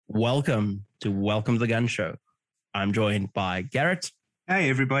Welcome to the Gun Show. I'm joined by Garrett. Hey,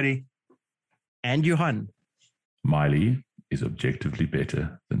 everybody. And Johan. Miley is objectively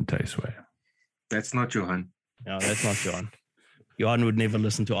better than Taceway. That's not Johan. No, that's not Johan. Johan would never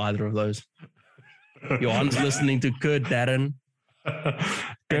listen to either of those. Johan's listening to Kurt Darren. And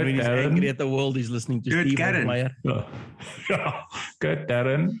when he's angry at the world, he's listening to Kurt Steve Darren. Hoffmeyer. Kurt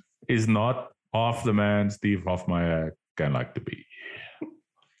Darren is not half the man Steve Hoffmeyer can like to be.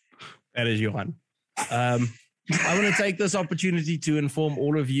 That is Johan. I want to take this opportunity to inform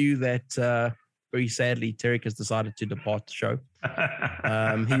all of you that very sadly, Tarek has decided to depart the show.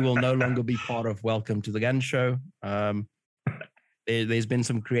 He will no longer be part of Welcome to the Gun Show. There's been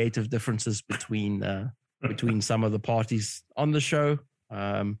some creative differences between some of the parties on the show.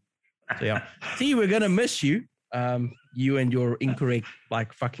 So yeah, see, we're gonna miss you. You and your incorrect,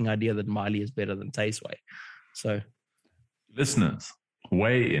 fucking idea that Miley is better than Taceway. So, listeners,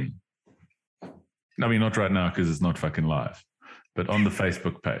 weigh in. I mean, not right now because it's not fucking live, but on the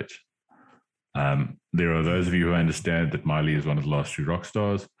Facebook page. There are those of you who understand that Miley is one of the last true rock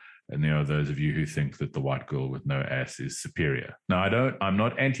stars, and there are those of you who think that the white girl with no ass is superior. Now, I'm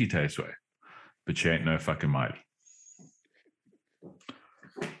not anti-Taceway, but she ain't no fucking Miley.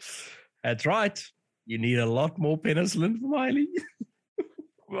 That's right. You need a lot more penicillin for Miley.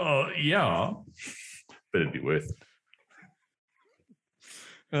 Well, yeah, but it'd be worth it.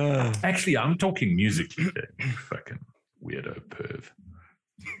 Actually, I'm talking musically, you fucking weirdo perv.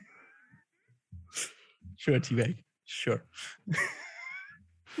 Sure, T-Bag. Sure.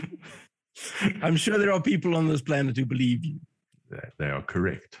 I'm sure there are people on this planet who believe you. They are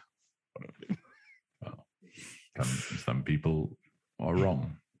correct. Well, some people are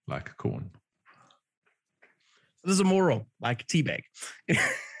wrong, like a corn. There's a more wrong, like a T-Bag.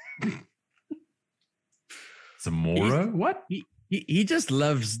 Zamora? What? He just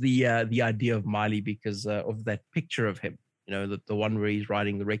loves the idea of Miley because of that picture of him. You know, the one where he's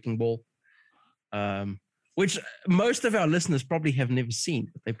riding the wrecking ball. Which most of our listeners probably have never seen,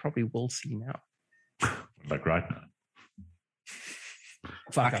 but they probably will see now. Like right now.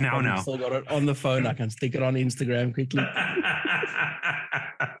 Fuck, like now. Still got it on the phone. I can stick it on Instagram quickly.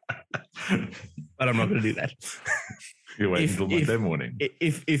 But I'm not going to do that. You wait until Monday morning.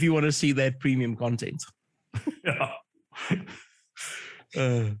 If you want to see that premium content. Yeah.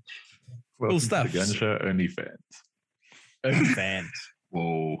 Cool stuff. The Gun Show OnlyFans. OnlyFans.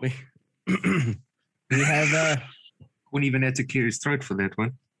 Whoa. We have Corn even had to clear his throat for that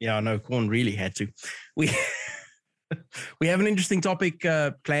one. Yeah, no, Corn really had to. We have an interesting topic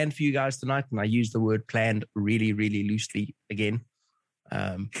planned for you guys tonight, and I use the word planned really, really loosely again.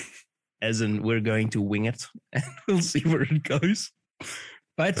 As in we're going to wing it and we'll see where it goes.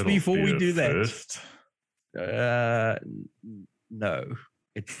 But That'll before we do first. that, no,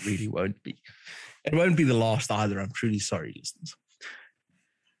 it really won't be. It won't be the last either. I'm truly sorry, listeners.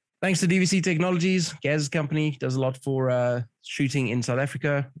 Thanks to DVC Technologies, Gaz's company does a lot for shooting in South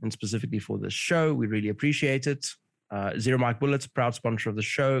Africa and specifically for this show. We really appreciate it. Zero Mike Bullets, proud sponsor of the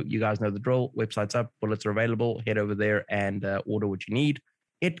show. You guys know the drill. Website's up, bullets are available. Head over there and order what you need.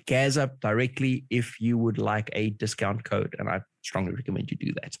 Hit Gaz up directly if you would like a discount code, and I strongly recommend you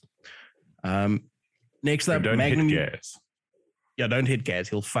do that. Next up, don't Magnum. hit Gaz. Yeah, don't hit Gaz.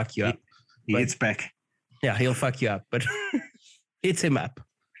 He'll fuck you up. He hits back. Yeah, he'll fuck you up, but hit him up.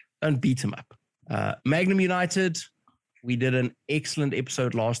 Don't beat him up. Magnum United, we did an excellent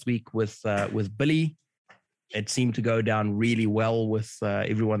episode last week with Billy. It seemed to go down really well with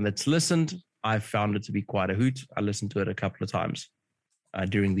everyone that's listened. I found it to be quite a hoot. I listened to it a couple of times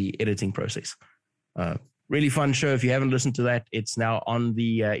during the editing process. Really fun show. If you haven't listened to that, it's now on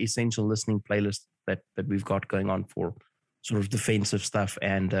the essential listening playlist that we've got going on for sort of defensive stuff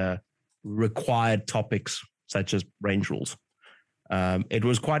and required topics such as range rules. It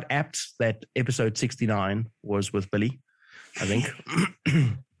was quite apt that episode 69 was with Billy, I think.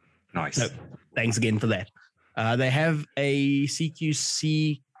 Nice. So, thanks again for that. They have a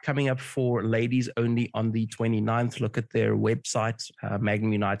CQC coming up for ladies only on the 29th. Look at their website,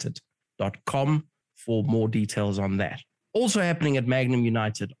 magnumunited.com, for more details on that. Also happening at Magnum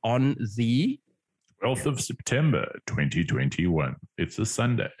United on the 12th of September, 2021. It's a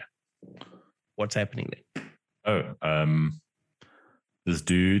Sunday. What's happening there? This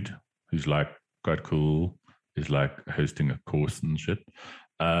dude who's like quite cool is like hosting a course and shit.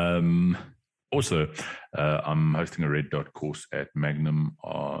 Also, I'm hosting a red dot course at Magnum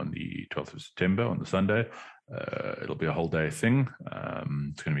on the 12th of September on the Sunday. It'll be a whole day thing.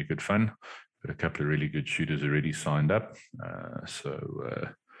 It's going to be good fun. Got a couple of really good shooters already signed up.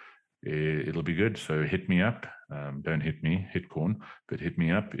 So it'll be good. So hit me up. Don't hit me, hit Corn, but hit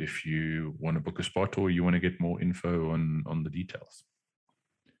me up if you want to book a spot or you want to get more info on the details.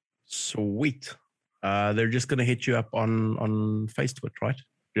 Sweet. They're just going to hit you up on Facebook, right?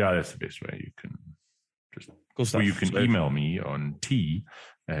 Yeah, that's the best way. You can just, Cool stuff. or you can email me on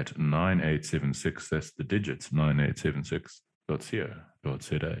t@9876. That's the digits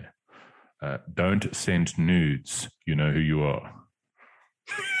 9876.co.za. Don't send nudes. You know who you are.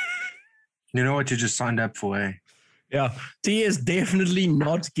 You know what you just signed up for, eh? Yeah, T is definitely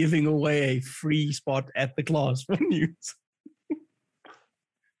not giving away a free spot at the class for news.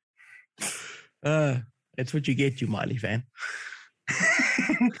 That's what you get, you Miley fan.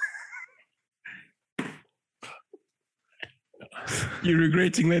 You're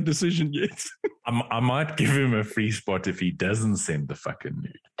regretting that decision yet? I might give him a free spot if he doesn't send the fucking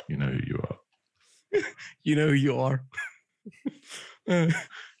nude. You know who you are. You know who you are.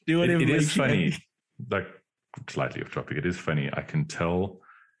 Do whatever It is makes you funny. happy. Like, slightly off topic. It is funny. I can tell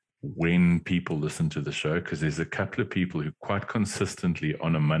when people listen to the show because there's a couple of people who quite consistently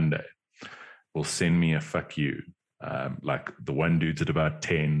on a Monday will send me a fuck you. Like the one dude's at about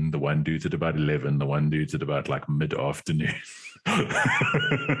 10, the one dude's at about 11, the one dude's at about like mid-afternoon.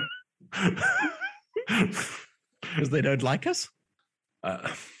 Because they don't like us?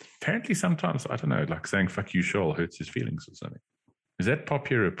 Apparently sometimes, I don't know, like saying fuck you Shoal hurts his feelings or something. Is that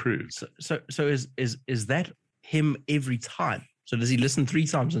popular approved? So is that him every time? So does he listen 3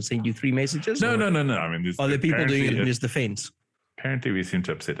 times and send you 3 messages? No. or I mean, are there people doing it in apparently- his defense? Apparently we seem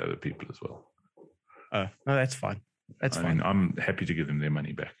to upset other people as well. Oh, no, that's fine. That's I fine. mean, I'm happy to give them their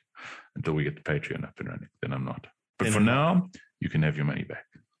money back until we get the Patreon up and running. Then I'm not. But Then for I'm now, you can have your money back.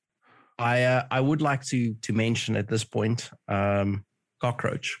 I would like to mention at this point,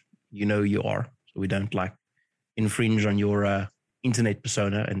 Cockroach, you know you are. So we don't like infringe on your internet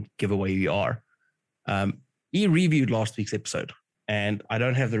persona and give away who you are. He reviewed last week's episode, and I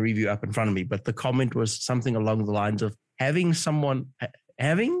don't have the review up in front of me, but the comment was something along the lines of having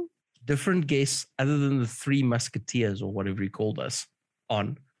different guests other than the 3 musketeers or whatever he called us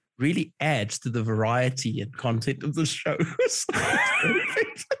on really adds to the variety and content of the show.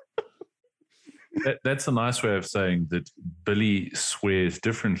 That's a nice way of saying that Billy swears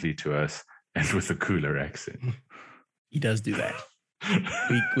differently to us and with a cooler accent. He does do that.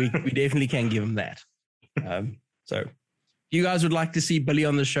 We definitely can give him that. So if you guys would like to see Billy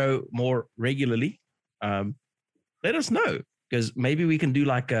on the show more regularly, let us know, because maybe we can do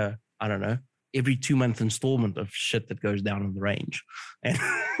like I don't know, every 2-month installment of shit that goes down on the range. And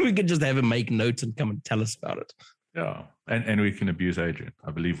we could just have him make notes and come and tell us about it. Yeah. And we can abuse Adrian. I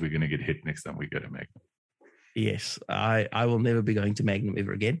believe we're going to get hit next time we go to Magnum. Yes, I will never be going to Magnum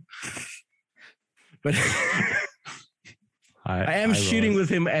ever again. But I am shooting with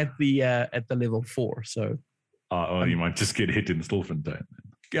him at the level 4. So you might just get hit in Stilfontein.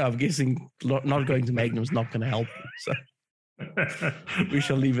 yeah, I'm guessing not going to Magnum is not going to help. So we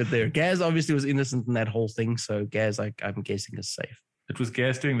shall leave it there. Gaz obviously was innocent in that whole thing, so Gaz, I'm guessing, is safe. It was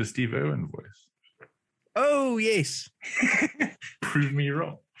Gas doing the Steve Irwin voice. Oh yes. Prove me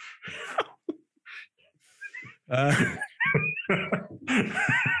wrong. Take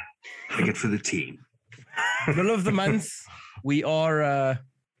it for the team. Middle of the month, we're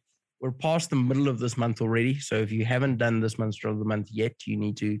past the middle of this month already. So if you haven't done this month's drill of the month yet, you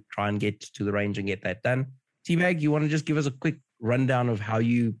need to try and get to the range and get that done. T-Bag, you want to just give us a quick rundown of how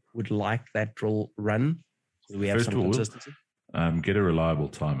you would like that drill run? So we have First some of all, consistency. Get a reliable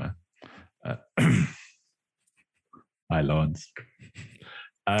timer. Hi, Lawrence.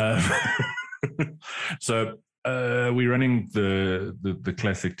 So we're running the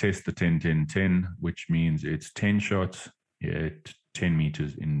classic test, the 10-10-10, which means it's 10 shots at 10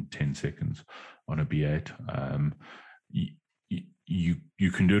 meters in 10 seconds on a B8.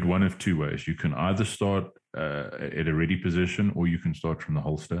 You can do it one of 2 ways. You can either start at a ready position, or you can start from the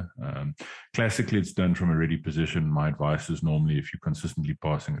holster. Classically, it's done from a ready position. My advice is normally, if you're consistently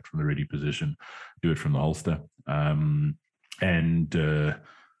passing it from the ready position, do it from the holster.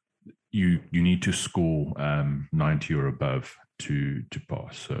 You need to score 90 or above to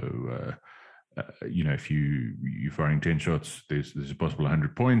pass. So if you're firing 10 shots, there's a possible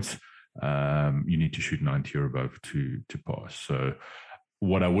 100 points. You need to shoot 90 or above to pass. So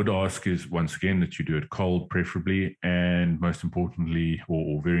what I would ask is, once again, that you do it cold, preferably, and most importantly,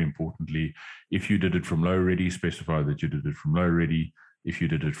 or very importantly, if you did it from low ready, specify that you did it from low ready. If you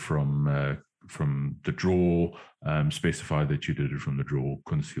did it from the draw, specify that you did it from the draw,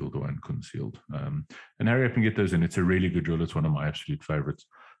 concealed or unconcealed, and hurry up and get those in. It's a really good drill. It's one of my absolute favorites.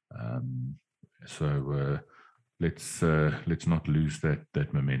 let's not lose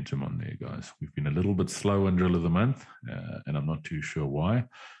that momentum on there, guys. We've been a little bit slow on drill of the month, and I'm not too sure why.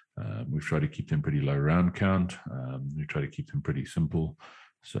 We've tried to keep them pretty low round count. We try to keep them pretty simple.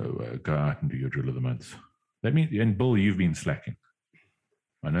 So go out and do your drill of the month. That means, and Bill, you've been slacking.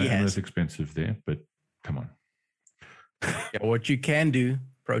 I know it's expensive there, but come on. Yeah, what you can do,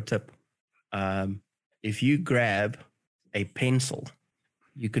 pro tip, if you grab a pencil,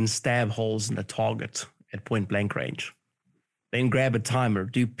 you can stab holes in the target at point blank range. Then grab a timer,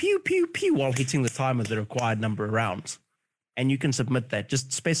 do pew, pew, pew while hitting the timer the required number of rounds. And you can submit that.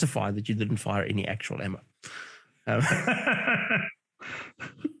 Just specify that you didn't fire any actual ammo.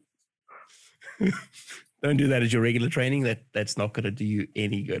 Don't do that as your regular training. That's not going to do you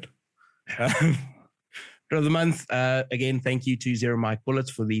any good. Draw of the month, again, thank you to Zero Mike Bullets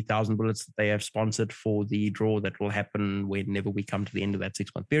for the 1,000 bullets that they have sponsored for the draw that will happen whenever we come to the end of that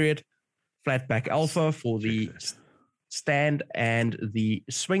 6-month period. Flatback Alpha for the stand and the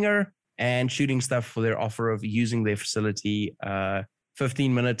swinger, and Shooting Stuff for their offer of using their facility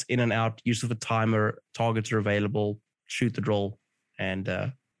 15 minutes in and out, use of a timer, targets are available, shoot the drill, and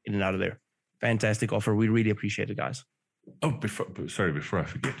in and out of there. Fantastic offer. We really appreciate it, guys. Oh, before I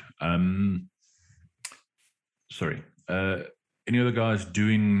forget. Any other guys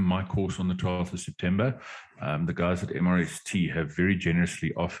doing my course on the 12th of September? The guys at MRST have very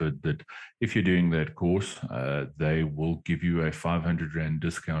generously offered that if you're doing that course, they will give you a 500 Rand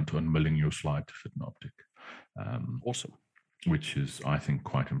discount on milling your slide to fit an optic. Awesome. Which is, I think,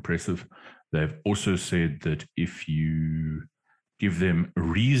 quite impressive. They've also said that if you give them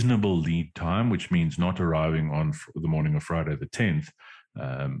reasonable lead time, which means not arriving on the morning of Friday the 10th,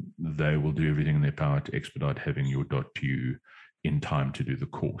 they will do everything in their power to expedite having your .pu in time to do the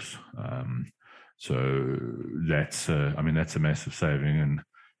course. So that's a massive saving, and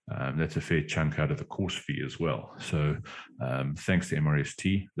that's a fair chunk out of the course fee as well. So thanks to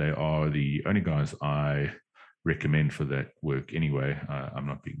MRST. They are the only guys I recommend for that work anyway. I'm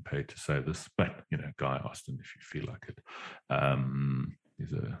not being paid to say this, but Guy Austin, if you feel like it.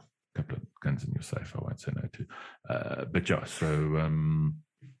 There's a couple of guns in your safe I won't say no to. But yeah, so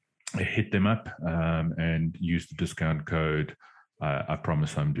hit them up and use the discount code. I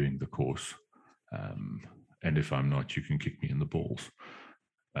promise I'm doing the course. And if I'm not, you can kick me in the balls.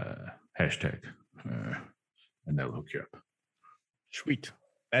 Hashtag. And they'll hook you up. Sweet.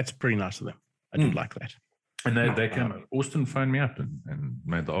 That's pretty nice of them. I do like that. And they came. Austin phoned me up and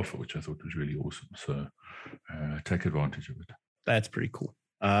made the offer, which I thought was really awesome. So take advantage of it. That's pretty cool.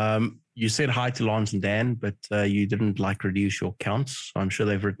 You said hi to Lance and Dan, but you didn't reduce your counts. So I'm sure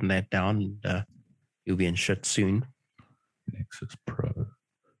they've written that down, and you'll be in shit soon. Nexus Pro.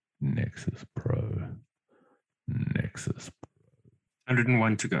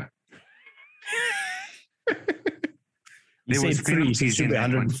 101 to go. You said 3, so it should be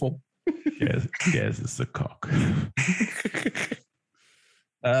 104. Yes, it's a cock.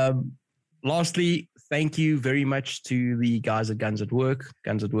 Lastly, thank you very much to the guys at Guns at Work.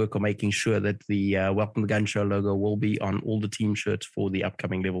 Guns at Work are making sure that the Welcome to the Gun Show logo will be on all the team shirts for the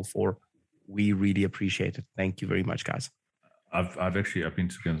upcoming Level 4. We really appreciate it. Thank you very much, guys. I've been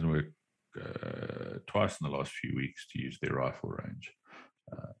to Guns at Work twice in the last few weeks to use their rifle range.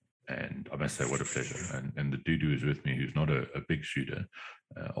 And I must say, what a pleasure. And the dude who was with me, who's not a big shooter,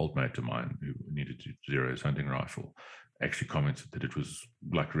 old mate of mine who needed to zero his hunting rifle, actually commented that it was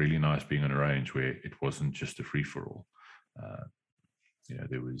really nice being on a range where it wasn't just a free-for-all.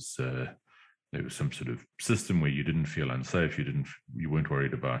 There was some sort of system where you didn't feel unsafe. You weren't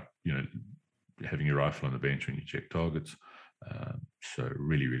worried about, having your rifle on the bench when you check targets. So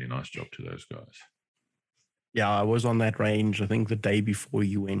really, really nice job to those guys. Yeah, I was on that range, I think, the day before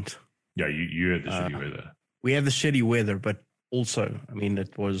you went. Yeah, you had the shitty weather. We had the shitty weather, but also,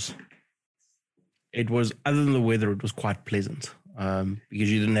 it was other than the weather, it was quite pleasant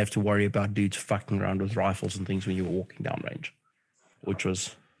because you didn't have to worry about dudes fucking around with rifles and things when you were walking down range, which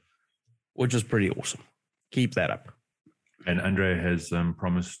was pretty awesome. Keep that up. And Andre has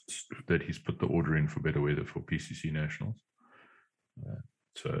promised that he's put the order in for better weather for PCC Nationals.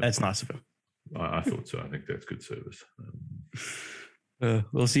 So that's nice of him. I thought so. I think that's good service.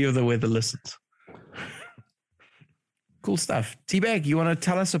 We'll see if the weather listens. Cool stuff. T-Bag, you want to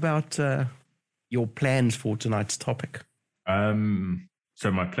tell us about your plans for tonight's topic?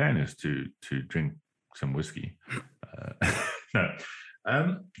 So my plan is to drink some whiskey. No.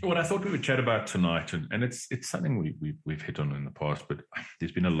 What I thought we would chat about tonight, and it's something we've hit on in the past, but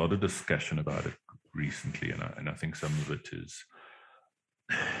there's been a lot of discussion about it recently, and I think some of it is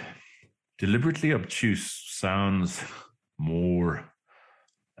deliberately obtuse. Sounds more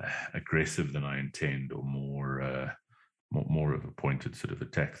aggressive than I intend, or more of a pointed sort of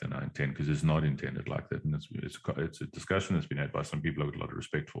attack than I intend, because it's not intended like that. And it's a discussion that's been had by some people I've got a lot of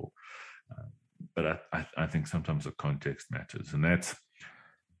respect for. But I think sometimes the context matters, and it's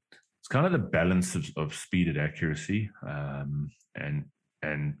kind of the balance of speed and accuracy,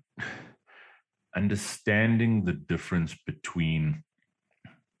 and understanding the difference between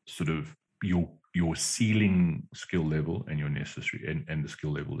sort of your ceiling skill level and your necessary and the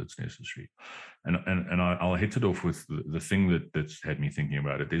skill level that's necessary. And I'll hit it off with the thing that's had me thinking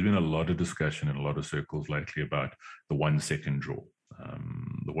about it. There's been a lot of discussion in a lot of circles lately about the 1 second draw.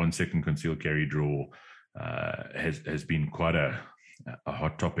 The 1 second concealed carry draw has been quite a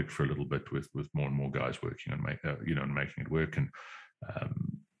hot topic for a little bit, with more and more guys working on making it work. And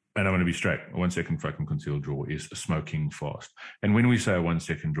I want to be straight. A 1 second fucking concealed draw is smoking fast. And when we say a 1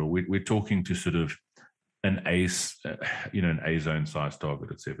 second draw, we're talking to sort of an ace, an A zone size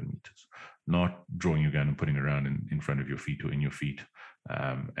target at 7 meters, not drawing your gun and putting it around in front of your feet or in your feet,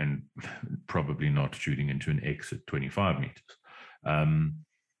 and probably not shooting into an X at 25 meters. And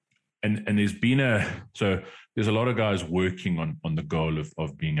there's a lot of guys working on the goal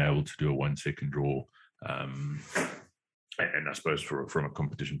of being able to do a 1 second draw. And I suppose from a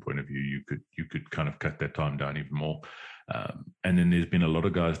competition point of view, you could kind of cut that time down even more. And then there's been a lot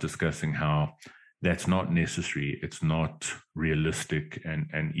of guys discussing how that's not necessary, it's not realistic,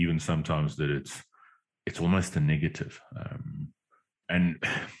 and even sometimes that it's almost a negative. And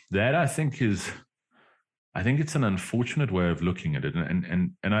that I think it's an unfortunate way of looking at it.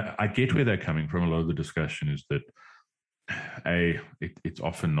 And I get where they're coming from. A lot of the discussion is that it's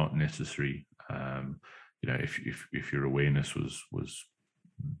often not necessary. If your awareness was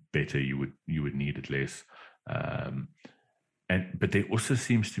better, you would need it less. But there also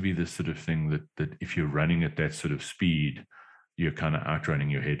seems to be this sort of thing that if you're running at that sort of speed, you're kind of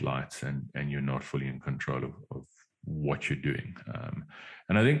outrunning your headlights, and you're not fully in control of what you're doing.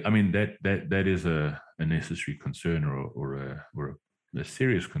 And I think, that is a necessary concern or a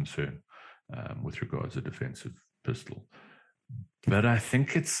serious concern with regards to a defensive pistol. But I don't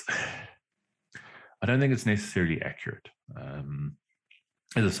think it's necessarily accurate.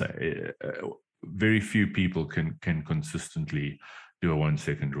 As I say, very few people can consistently do a 1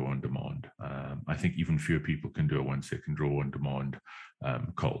 second draw on demand. I think even fewer people can do a 1 second draw on demand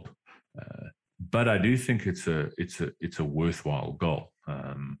cold. But I do think it's a worthwhile goal.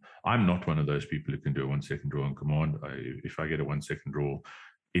 I'm not one of those people who can do a 1 second draw on command. If I get a 1 second draw,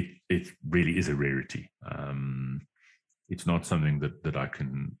 it really is a rarity. It's not something that I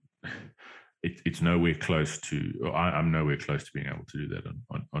can. It's nowhere close to. I'm nowhere close to being able to do that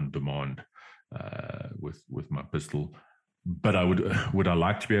on demand with my pistol. But would I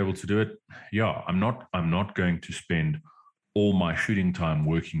like to be able to do it? Yeah, I'm not going to spend all my shooting time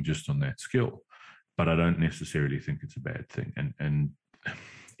working just on that skill, but I don't necessarily think it's a bad thing. And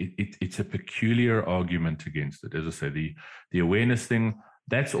it's a peculiar argument against it. As I say, the awareness thing,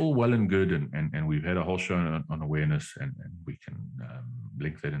 that's all well and good, and we've had a whole show on awareness, and we can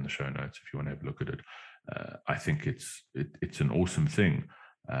link that in the show notes if you want to have a look at it. I think it's an awesome thing.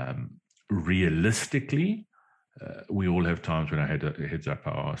 Realistically, we all have times when our heads up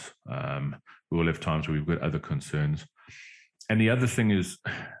our ass. We all have times where we've got other concerns. And the other thing is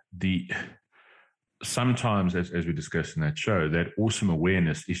sometimes, as we discussed in that show, that awesome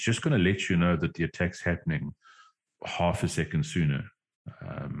awareness is just going to let you know that the attack's happening half a second sooner.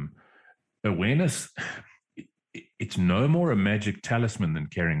 Awareness, it's no more a magic talisman than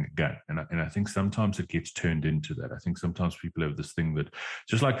carrying a gun. And I think sometimes it gets turned into that. I think sometimes people have this thing that,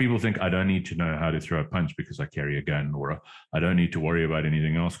 just like people think, I don't need to know how to throw a punch because I carry a gun, or I don't need to worry about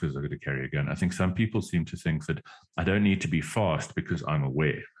anything else because I've got to carry a gun. I think some people seem to think that I don't need to be fast because I'm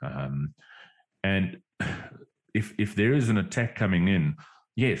aware. And if there is an attack coming in,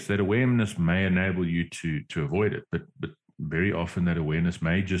 yes, that awareness may enable you to avoid it, but very often that awareness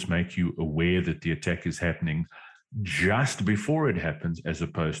may just make you aware that the attack is happening just before it happens, as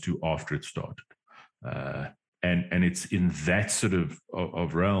opposed to after it started. And it's in that sort of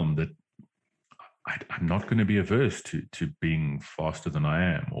realm that I'm not going to be averse to being faster than I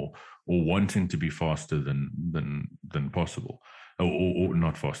am, or wanting to be faster than possible, or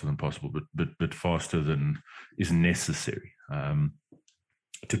not faster than possible, but faster than is necessary.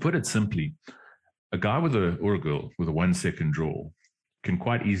 To put it simply, a guy or a girl with a 1 second draw can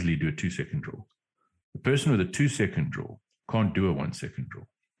quite easily do a 2 second draw. The person with a 2 second draw can't do a 1 second draw.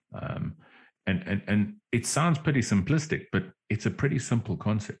 And it sounds pretty simplistic, but it's a pretty simple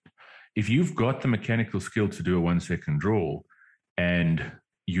concept. If you've got the mechanical skill to do a 1 second draw, and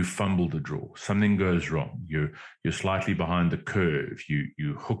you fumble the draw, something goes wrong, you're slightly behind the curve,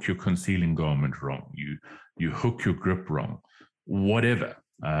 you hook your concealing garment wrong, you hook your grip wrong, whatever,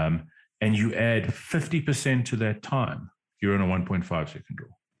 and you add 50% to that time, you're on a 1.5 second draw.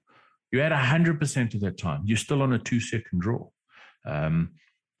 You add 100% to that time, you're still on a 2-second draw.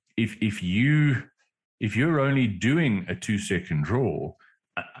 If you're only doing a 2-second draw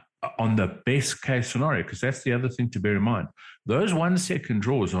on the best case scenario, because that's the other thing to bear in mind, those 1-second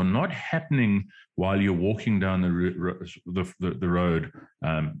draws are not happening while you're walking down the road,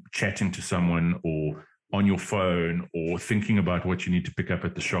 chatting to someone, or on your phone, or thinking about what you need to pick up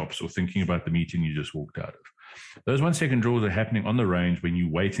at the shops, or thinking about the meeting you just walked out of. Those 1-second draws are happening on the range when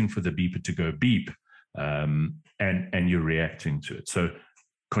you're waiting for the beeper to go beep, and you're reacting to it. So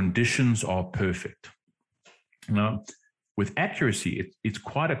conditions are perfect. Now, with accuracy, it's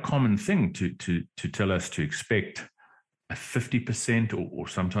quite a common thing to tell us to expect a 50% or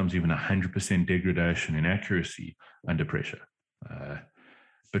sometimes even 100% degradation in accuracy under pressure.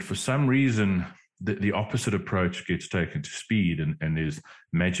 But for some reason, the opposite approach gets taken to speed, and there's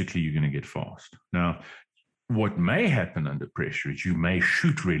magically you're going to get fast. Now, what may happen under pressure is you may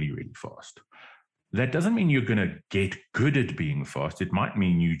shoot really, really fast. That doesn't mean you're going to get good at being fast. It might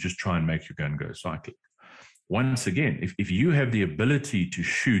mean you just try and make your gun go cyclic. Once again, if you have the ability to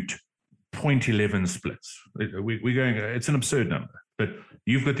shoot 0.11 splits, we're going, it's an absurd number, but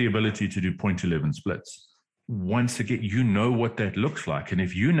you've got the ability to do 0.11 splits. Once again, you know what that looks like. And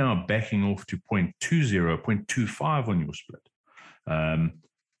if you're now backing off to 0.20, 0.25 on your split,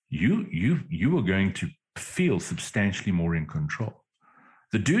 you are going to feel substantially more in control.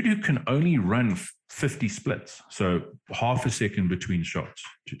 The dude who can only run 50 splits, so half a second between shots,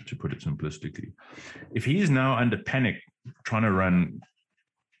 to put it simplistically, if he's now under panic trying to run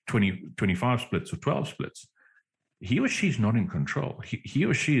 25 splits or 12 splits, he or she's not in control. He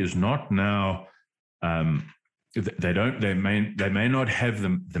or she is not now. They may not have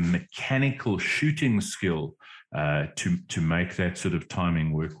the mechanical shooting skill to make that sort of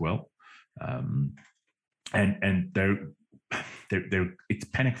timing work well, and it's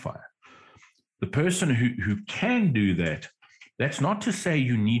panic fire. The person who can do that, that's not to say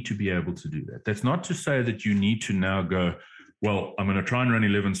you need to be able to do that. That's not to say that you need to now go, well, I'm going to try and run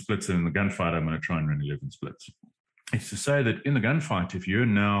 11 splits, and in the gunfight, I'm going to try and run 11 splits. It's to say that in the gunfight, if you're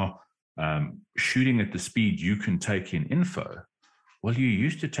now shooting at the speed you can take in info, well, you're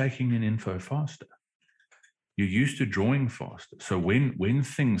used to taking in info faster. You're used to drawing faster. So when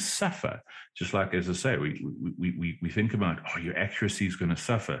things suffer, just like, as I say, we think about, oh, your accuracy is going to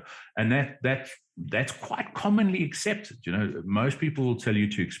suffer. And that's quite commonly accepted. You know, most people will tell you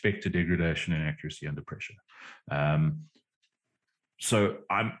to expect a degradation in accuracy under pressure. So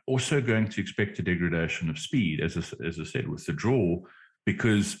I'm also going to expect a degradation of speed, as I said, with the draw,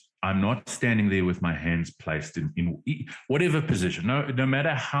 because I'm not standing there with my hands placed in whatever position. No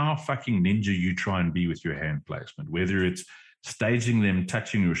matter how fucking ninja you try and be with your hand placement, whether it's staging them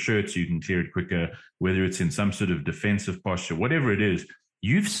touching your shirt so you can clear it quicker, whether it's in some sort of defensive posture, whatever it is,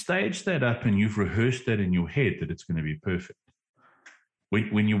 you've staged that up and you've rehearsed that in your head that it's going to be perfect.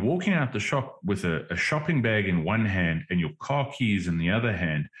 When you're walking out the shop with a shopping bag in one hand and your car keys in the other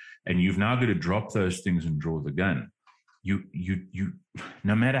hand, and you've now got to drop those things and draw the gun, you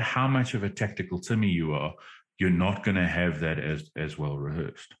no matter how much of a tactical Timmy you are, you're not going to have that as well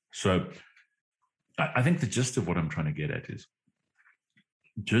rehearsed. So I think the gist of what I'm trying to get at is,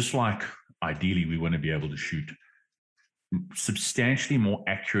 just like ideally we want to be able to shoot substantially more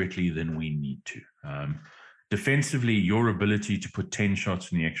accurately than we need to. Defensively, your ability to put 10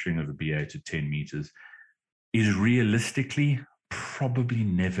 shots in the X-ring of a BA to 10 meters is realistically probably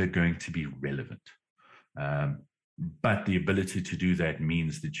never going to be relevant. But the ability to do that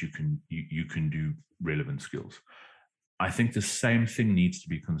means that you can do relevant skills. I think the same thing needs to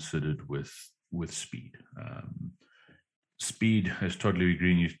be considered with speed. Speed, as Todd Louis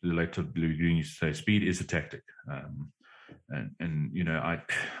Green the late Todd Louis Green used to say, speed is a tactic. And you know,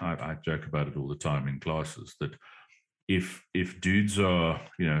 I joke about it all the time in classes that if dudes are,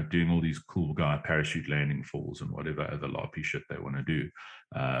 you know, doing all these cool guy parachute landing falls and whatever other larpy shit they want to do,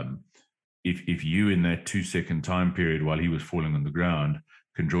 if you in that 2-second time period while he was falling on the ground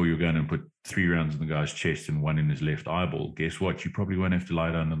can draw your gun and put 3 rounds in the guy's chest and 1 in his left eyeball, guess what? You probably won't have to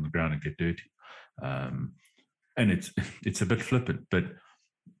lie down on the ground and get dirty. And it's a bit flippant, but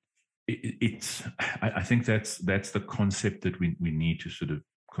I think that's the concept that we need to sort of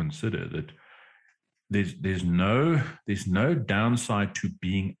consider, that there's no downside to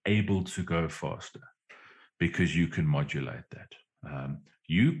being able to go faster because you can modulate that.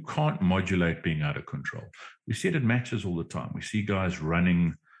 You can't modulate being out of control. We see it at matches all the time. We see guys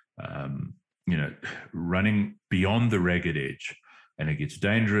running running beyond the ragged edge. And it gets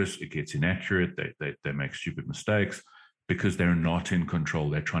dangerous, it gets inaccurate, they make stupid mistakes because they're not in control.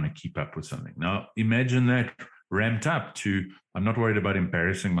 They're trying to keep up with something. Now, imagine that ramped up to, I'm not worried about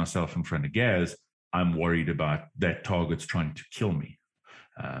embarrassing myself in front of Gaz. I'm worried about that target's trying to kill me.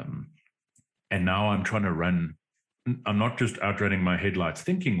 And now I'm trying to run. I'm not just outrunning my headlights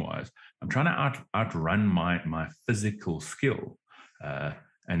thinking-wise. I'm trying to outrun my physical skill.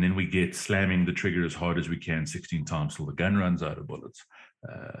 And then we get slamming the trigger as hard as we can 16 times till the gun runs out of bullets.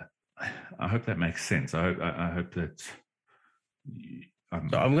 I hope that makes sense. I hope that I'm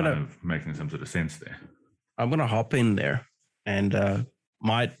kind of making some sort of sense there. I'm going to hop in there. And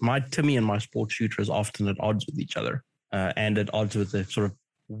my Timmy and my sports shooter is often at odds with each other and at odds with the sort of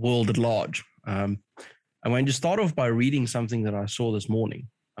world at large. I'm going to start off by reading something that I saw this morning.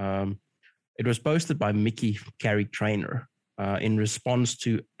 It was posted by Mickey Carrick Trainer in response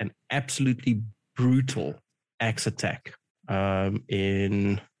to an absolutely brutal axe attack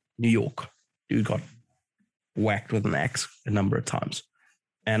in New York. Dude got whacked with an axe a number of times.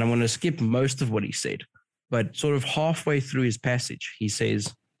 And I'm going to skip most of what he said, but sort of halfway through his passage, he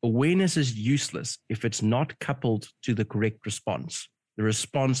says, awareness is useless if it's not coupled to the correct response. The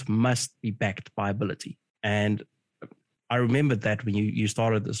response must be backed by ability. And I remembered that when you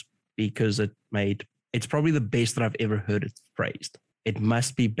started this because it's probably the best that I've ever heard it phrased. It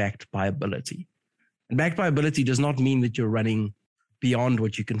must be backed by ability. And backed by ability does not mean that you're running beyond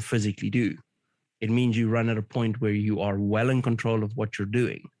what you can physically do. It means you run at a point where you are well in control of what you're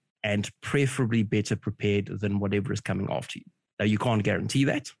doing and preferably better prepared than whatever is coming after you. Now, you can't guarantee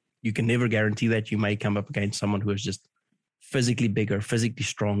that. You can never guarantee that. You may come up against someone who is just physically bigger, physically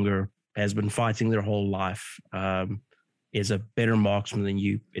stronger, has been fighting their whole life, is a better marksman than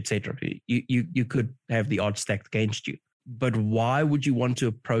you, etc. You could have the odds stacked against you. But why would you want to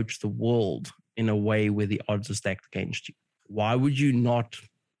approach the world in a way where the odds are stacked against you? Why would you not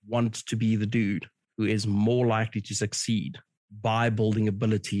want to be the dude who is more likely to succeed by building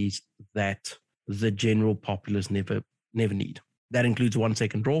abilities that the general populace never need? That includes 1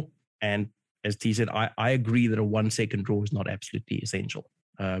 second draw. And as T said, I agree that a 1 second draw is not absolutely essential.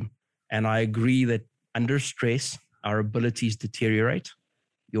 And I agree that under stress, our abilities deteriorate.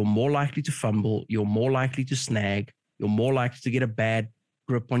 You're more likely to fumble. You're more likely to snag. You're more likely to get a bad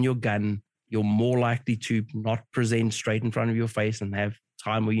grip on your gun. You're more likely to not present straight in front of your face and have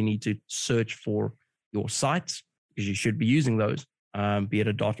time where you need to search for your sights, because you should be using those, be it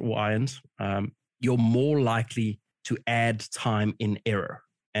a dot or irons. You're more likely to add time in error.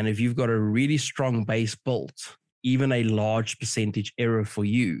 And if you've got a really strong base built, even a large percentage error for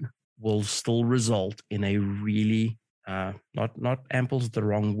you will still result in a really, not ample's the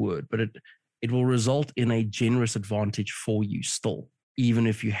wrong word, but it will result in a generous advantage for you still, even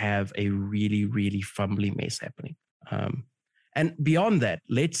if you have a really, really fumbly mess happening. And beyond that,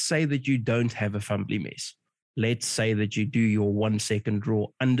 let's say that you don't have a fumbly mess. Let's say that you do your 1 second draw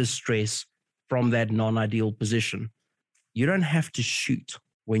under stress from that non-ideal position. You don't have to shoot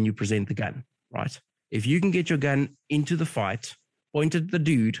when you present the gun, right? If you can get your gun into the fight, point at the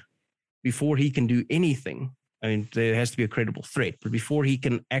dude before he can do anything, I mean, there has to be a credible threat, but before he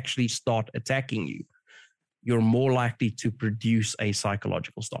can actually start attacking you, you're more likely to produce a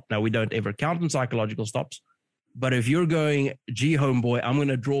psychological stop. Now, we don't ever count on psychological stops, but if you're going, gee, homeboy, I'm going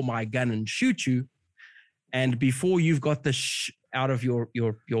to draw my gun and shoot you, and before you've got the out of your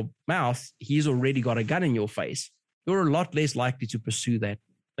mouth, he's already got a gun in your face, you're a lot less likely to pursue that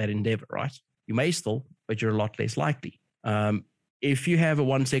endeavor, right? You may still, but you're a lot less likely. If you have a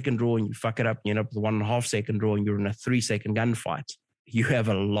 1 second draw and you fuck it up, you end up with a 1.5 second draw and you're in a 3 second gunfight, you have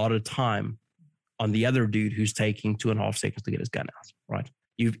a lot of time on the other dude who's taking 2.5 seconds to get his gun out, right?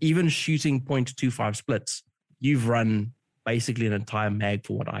 You've even shooting 0.25 splits, you've run basically an entire mag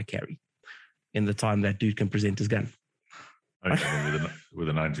for what I carry in the time that dude can present his gun. Okay, with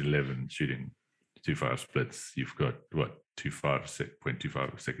a 1911 shooting 2.5 splits, you've got what,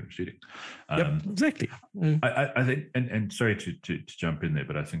 0.25 seconds shooting. Yep, exactly. I think, and sorry to jump in there,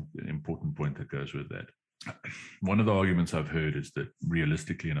 but I think the important point that goes with that, one of the arguments I've heard is that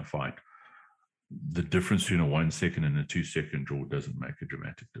realistically in a fight, the difference between a 1 second and a 2 second draw doesn't make a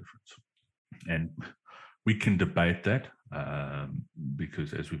dramatic difference. And we can debate that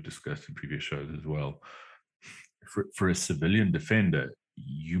because, as we've discussed in previous shows as well, for a civilian defender,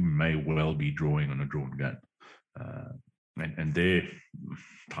 you may well be drawing on a drawn gun. And their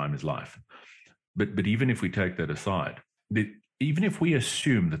time is life. But even if we take that aside, even if we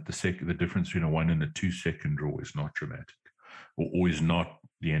assume that the difference between a 1 and a 2 second draw is not dramatic or is not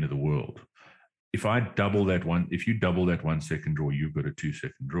the end of the world, if I double that one, if you double that 1 second draw, you've got a 2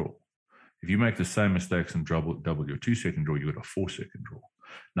 second draw. If you make the same mistakes and double your 2 second draw, you've got a 4 second draw.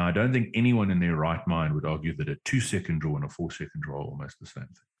 Now, I don't think anyone in their right mind would argue that a 2 second draw and a 4 second draw are almost the same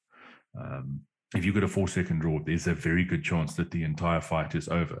thing. If you've got a 4 second draw, there's a very good chance that the entire fight is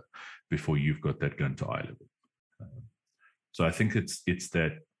over before you've got that gun to eye level. So I think it's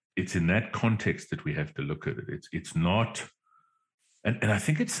in that context that we have to look at it. It's not, and I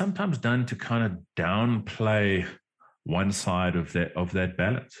think it's sometimes done to kind of downplay one side of that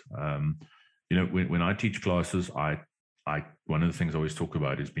balance. When I teach classes, I one of the things I always talk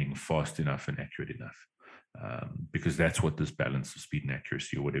about is being fast enough and accurate enough, because that's what this balance of speed and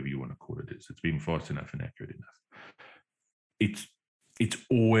accuracy, or whatever you want to call it, is. It's being fast enough and accurate enough. It's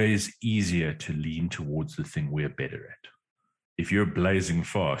always easier to lean towards the thing we're better at. If you're blazing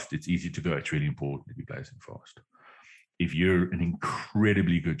fast, it's easy to go, it's really important to be blazing fast. If you're an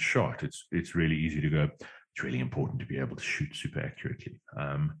incredibly good shot, it's really easy to go, it's really important to be able to shoot super accurately.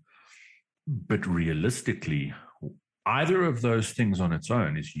 But realistically, either of those things on its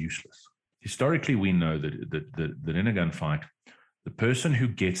own is useless. Historically, we know that in a gunfight, the person who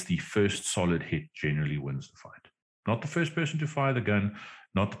gets the first solid hit generally wins the fight. Not the first person to fire the gun,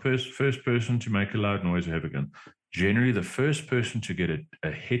 not the first person to make a loud noise or have a gun. Generally, the first person to get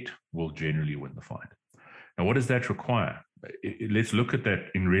a hit will generally win the fight. Now, what does that require? Let's look at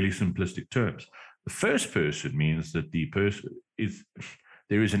that in really simplistic terms. The first person means that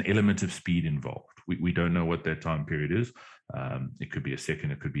there is an element of speed involved. We don't know what that time period is. It could be a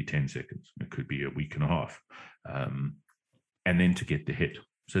second, it could be 10 seconds, it could be a week and a half. And then to get the hit.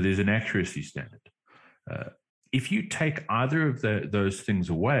 So there's an accuracy standard. If you take either of those things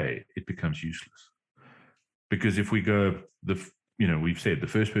away, it becomes useless. Because if we go, we've said the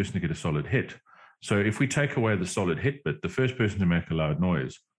first person to get a solid hit. So if we take away the solid hit bit, the first person to make a loud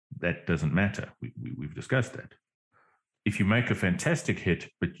noise, that doesn't matter. We've discussed that. If you make a fantastic hit,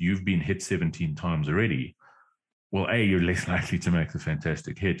 but you've been hit 17 times already, well, A, you're less likely to make the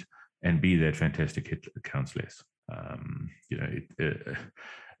fantastic hit, and B, that fantastic hit counts less. A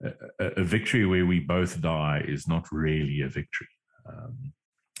victory where we both die is not really a victory.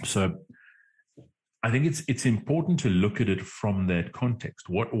 So I think it's important to look at it from that context.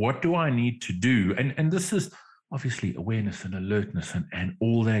 What do I need to do? And this is obviously awareness and alertness and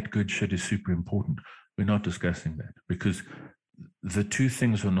all that good shit is super important. We're not discussing that because the two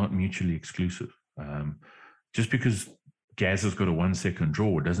things are not mutually exclusive. Just because Gaz has got a 1 second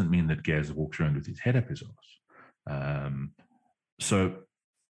draw doesn't mean that Gaz walks around with his head up his arse. So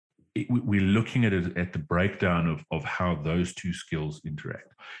we're looking at it at the breakdown of how those two skills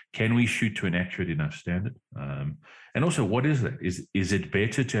interact. Can we shoot to an accurate enough standard? And also, what is that? Is it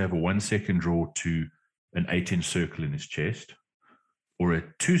better to have a 1 second draw to an 8-inch circle in his chest, or a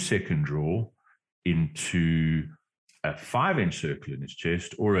 2 second draw into a 5-inch circle in his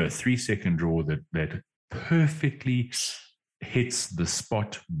chest, or a 3 second draw that perfectly hits the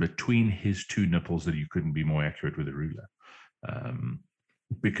spot between his two nipples that you couldn't be more accurate with a ruler?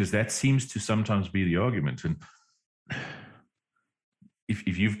 Because that seems to sometimes be the argument. And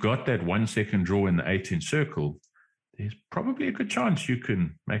if you've got that 1 second draw in the 8-inch circle, there's probably a good chance you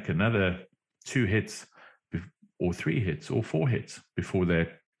can make another 2 hits or 3 hits or 4 hits before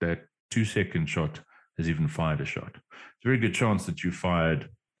that 2 second shot has even fired a shot. It's a very good chance that you fired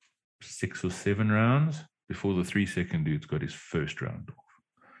 6 or 7 rounds before the 3 second dude's got his first round off.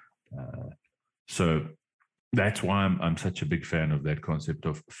 So that's why I'm such a big fan of that concept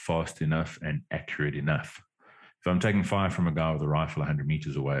of fast enough and accurate enough. If I'm taking fire from a guy with a rifle 100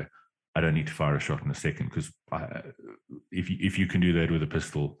 meters away, I don't need to fire a shot in a second, because if you can do that with a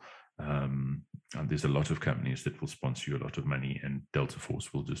pistol, there's a lot of companies that will sponsor you a lot of money, and Delta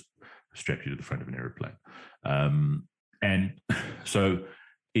Force will just strap you to the front of an airplane. And so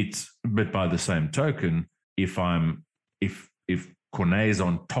but by the same token, if Cornet's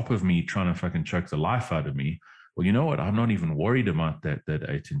on top of me trying to fucking choke the life out of me, well, you know what? I'm not even worried about that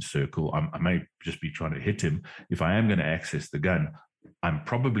 8-inch circle. I may just be trying to hit him. If I am going to access the gun, I'm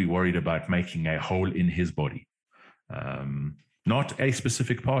probably worried about making a hole in his body. Not a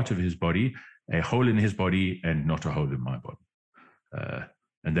specific part of his body, a hole in his body and not a hole in my body.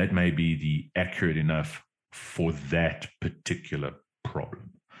 And that may be the accurate enough for that particular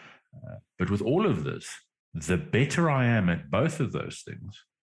problem. But with all of this, the better I am at both of those things,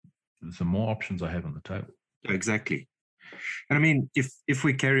 the more options I have on the table. Exactly. And I mean, if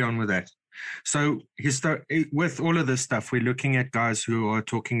we carry on with that, so with all of this stuff, we're looking at guys who are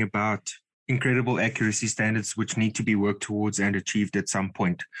talking about incredible accuracy standards which need to be worked towards and achieved at some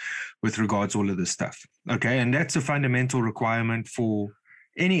point with regards to all of this stuff. Okay, and that's a fundamental requirement for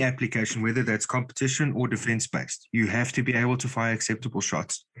any application, whether that's competition or defense-based, you have to be able to fire acceptable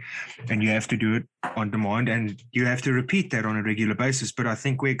shots, and you have to do it on demand, and you have to repeat that on a regular basis. But I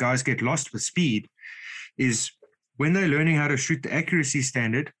think where guys get lost with speed is when they're learning how to shoot the accuracy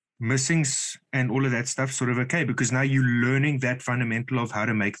standard, missings and all of that stuff sort of okay, because now you're learning that fundamental of how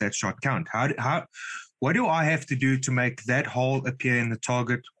to make that shot count. What do I have to do to make that hole appear in the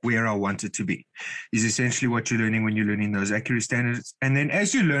target where I want it to be? Is essentially what you're learning when you're learning those accuracy standards. And then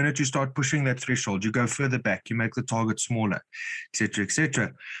as you learn it, you start pushing that threshold. You go further back, you make the target smaller, et cetera, et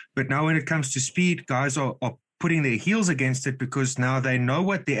cetera. But now when it comes to speed, guys are putting their heels against it because now they know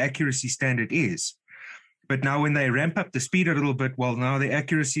what the accuracy standard is. But now when they ramp up the speed a little bit, well, now the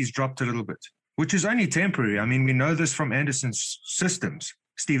accuracy's dropped a little bit, which is only temporary. I mean, we know this from Steve Anderson's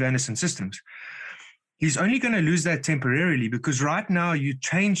systems. He's only going to lose that temporarily because right now you're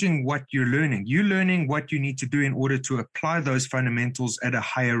changing what you're learning. You're learning what you need to do in order to apply those fundamentals at a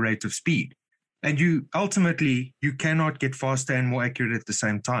higher rate of speed. And you cannot get faster and more accurate at the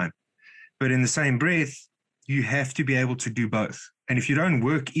same time. But in the same breath, you have to be able to do both. And if you don't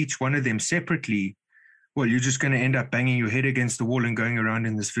work each one of them separately, well, you're just going to end up banging your head against the wall and going around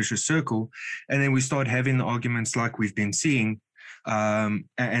in this vicious circle. And then we start having the arguments like we've been seeing and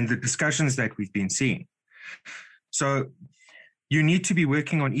the discussions that we've been seeing. So you need to be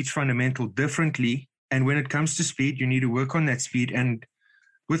working on each fundamental differently. And when it comes to speed, you need to work on that speed. And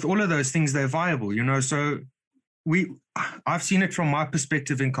with all of those things, they're viable, So I've seen it from my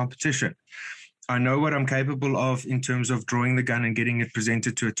perspective in competition. I know what I'm capable of in terms of drawing the gun and getting it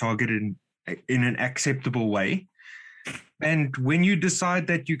presented to a target in an acceptable way. And when you decide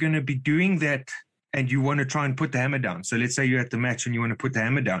that you're going to be doing that and you want to try and put the hammer down. So let's say you're at the match and you want to put the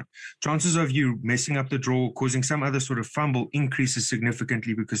hammer down. Chances of you messing up the draw, causing some other sort of fumble increases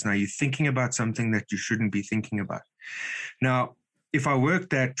significantly because now you're thinking about something that you shouldn't be thinking about. Now, if I work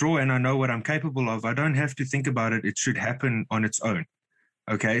that draw and I know what I'm capable of, I don't have to think about it. It should happen on its own.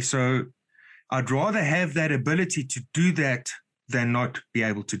 Okay, so I'd rather have that ability to do that than not be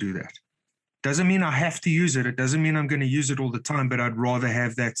able to do that. Doesn't mean I have to use it. It doesn't mean I'm going to use it all the time, but I'd rather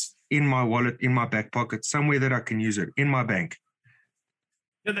have that in my wallet, in my back pocket, somewhere that I can use it, in my bank.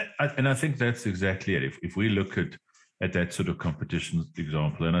 Yeah, and I think that's exactly it. If we look at that sort of competition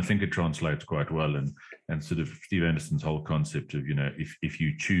example, and I think it translates quite well, and sort of Steve Anderson's whole concept of, if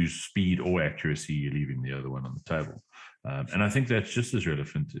you choose speed or accuracy, you're leaving the other one on the table. And I think that's just as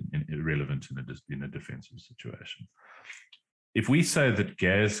relevant in a defensive situation. If we say that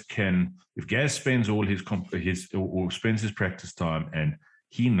if Gaz spends all or spends his practice time and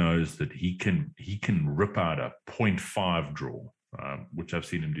he knows that he can rip out a 0.5 draw, which I've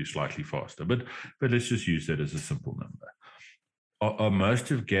seen him do slightly faster, but let's just use that as a simple number. Are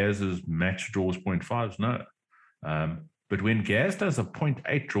most of Gaz's match draws 0.5s? No. But when Gaz does a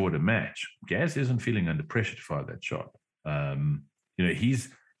 0.8 draw to match, Gaz isn't feeling under pressure to fire that shot.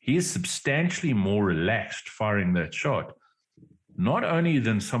 He is substantially more relaxed firing that shot, not only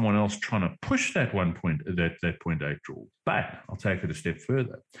than someone else trying to push that 0.8 draw, but I'll take it a step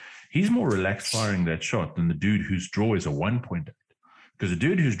further. He's more relaxed firing that shot than the dude whose draw is a 1.8. Because the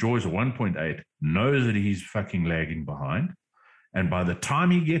dude whose draw is a 1.8 knows that he's fucking lagging behind. And by the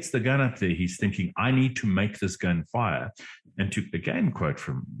time he gets the gun up there, he's thinking, I need to make this gun fire. And to, again, quote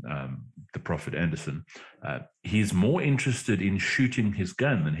from the Prophet Anderson, he's more interested in shooting his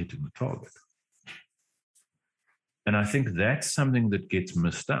gun than hitting the target. And I think that's something that gets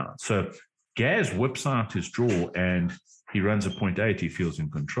missed out. So Gaz whips out his draw and he runs a 0.8, he feels in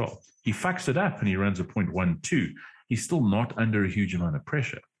control. He fucks it up and he runs a 0.12. He's still not under a huge amount of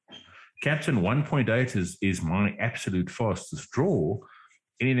pressure. Captain, 1.8 is my absolute fastest draw.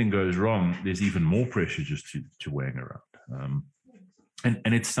 Anything goes wrong, there's even more pressure just to wang around.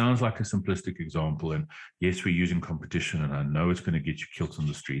 And it sounds like a simplistic example. And yes, we're using competition, and I know it's going to get you killed on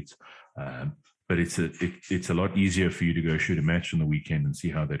the streets. But it's a lot easier for you to go shoot a match on the weekend and see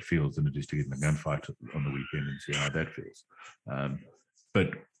how that feels than it is to get in a gunfight on the weekend and see how that feels.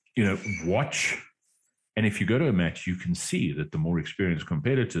 But watch. And if you go to a match, you can see that the more experienced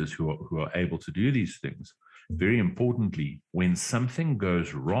competitors who are able to do these things, very importantly, when something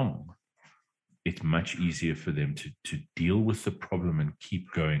goes wrong, it's much easier for them to deal with the problem and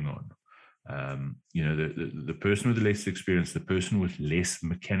keep going on. The person with less experience, the person with less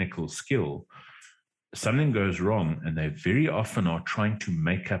mechanical skill, something goes wrong and they very often are trying to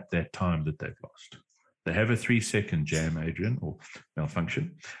make up that time that they've lost. They have a 3-second jam, Adrian, or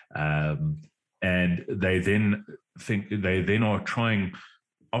malfunction. And they then are trying,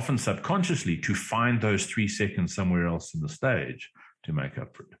 often subconsciously, to find those 3 seconds somewhere else in the stage to make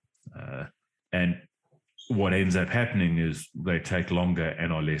up for it. And what ends up happening is they take longer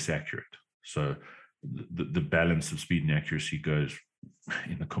and are less accurate. So the balance of speed and accuracy goes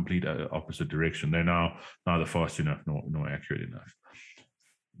in the complete opposite direction. They're now neither fast enough nor accurate enough.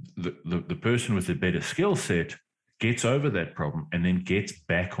 The person with a better skill set gets over that problem and then gets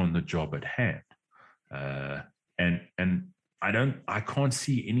back on the job at hand. And I can't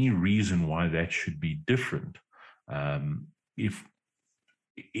see any reason why that should be different. If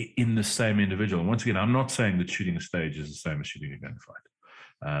in the same individual. And once again, I'm not saying that shooting a stage is the same as shooting a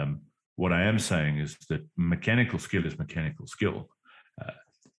gunfight. What I am saying is that mechanical skill is mechanical skill.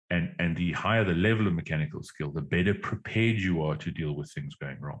 And the higher the level of mechanical skill, the better prepared you are to deal with things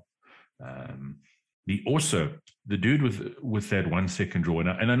going wrong. The dude with that 1 second draw,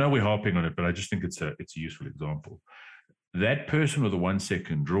 and I know we're harping on it, but I just think it's a useful example. That person with a 1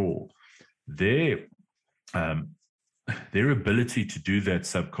 second draw, their ability to do that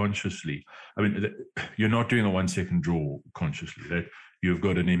subconsciously. I mean, you're not doing a 1 second draw consciously. That you've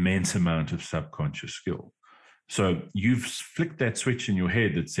got an immense amount of subconscious skill. So you've flicked that switch in your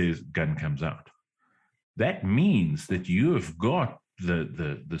head that says gun comes out. That means that you have got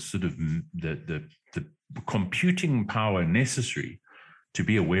the sort of the computing power necessary to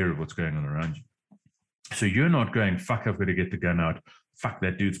be aware of what's going on around you. So you're not going, fuck, I've got to get the gun out. Fuck,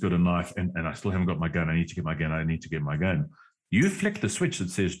 that dude's got a knife and I still haven't got my gun. I need to get my gun. I need to get my gun. You flick the switch that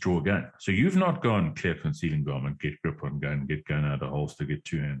says draw gun. So you've not gone clear concealing garment, get grip on gun, get gun out of holster, get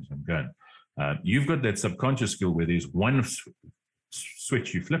two hands on gun. You've got that subconscious skill where there's one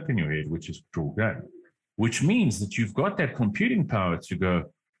switch you flip in your head, which is draw gun, which means that you've got that computing power to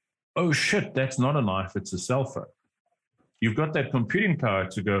go, oh shit, that's not a knife, it's a cell phone. You've got that computing power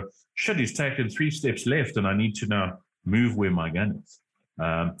to go, shit, he's taken 3 steps left and I need to now move where my gun is.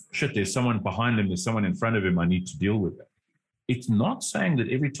 Shit, there's someone behind him, there's someone in front of him, I need to deal with that. It's not saying that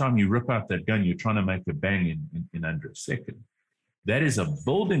every time you rip out that gun, you're trying to make a bang in under a second. That is a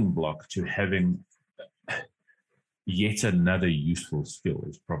building block to having yet another useful skill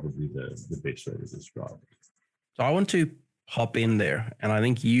is probably the best way to describe it. So I want to hop in there, and I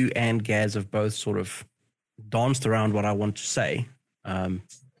think you and Gaz have both sort of danced around what I want to say. And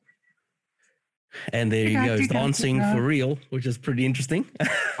there you go, dancing for real, which is pretty interesting.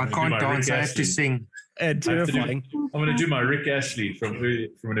 I can't dance, I have to sing. Terrifying. I'm going to do my Rick Ashley from an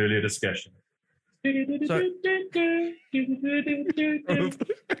earlier discussion. So,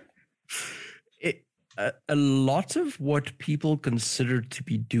 a lot of what people consider to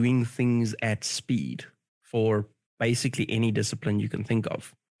be doing things at speed for basically any discipline you can think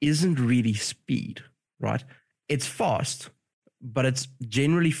of isn't really speed, right? It's fast, but it's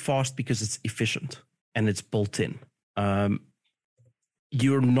generally fast because it's efficient and it's built in.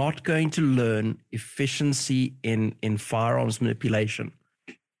 You're not going to learn efficiency in firearms manipulation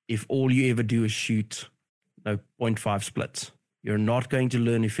if all you ever do is shoot 0.5 splits. You're not going to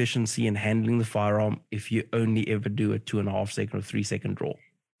learn efficiency in handling the firearm if you only ever do a 2.5 second or 3 second draw.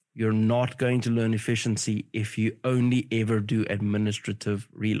 You're not going to learn efficiency if you only ever do administrative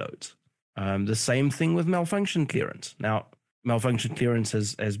reloads. The same thing with malfunction clearance. Now, malfunction clearance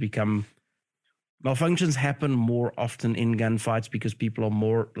has become... Malfunctions happen more often in gunfights because people are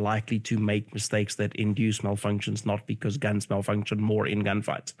more likely to make mistakes that induce malfunctions, not because guns malfunction more in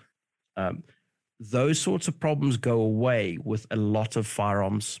gunfights. Those sorts of problems go away with a lot of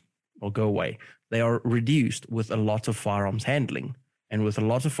firearms, or go away. They are reduced with a lot of firearms handling. And with a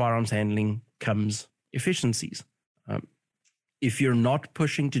lot of firearms handling comes efficiencies. If you're not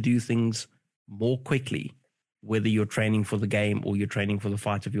pushing to do things more quickly, whether you're training for the game or you're training for the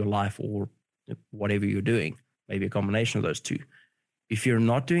fight of your life or whatever you're doing, maybe a combination of those two. If you're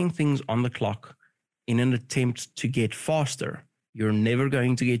not doing things on the clock in an attempt to get faster, you're never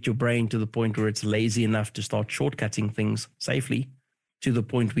going to get your brain to the point where it's lazy enough to start shortcutting things safely to the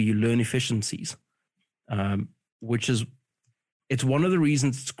point where you learn efficiencies, it's one of the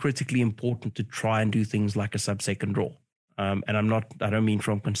reasons it's critically important to try and do things like a sub-second draw. And I don't mean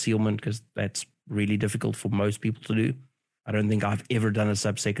from concealment, because that's really difficult for most people to do. I don't think I've ever done a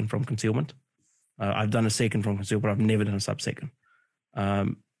sub-second from concealment. I've done a second from concealment, but I've never done a sub-second.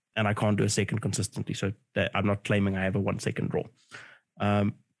 And I can't do a second consistently. So I'm not claiming I have a 1 second draw.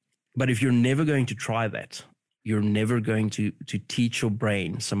 But if you're never going to try that, you're never going to teach your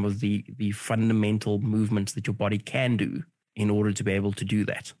brain some of the fundamental movements that your body can do in order to be able to do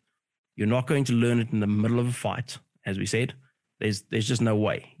that. You're not going to learn it in the middle of a fight, as we said. There's just no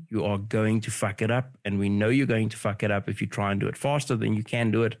way. You are going to fuck it up. And we know you're going to fuck it up if you try and do it faster than you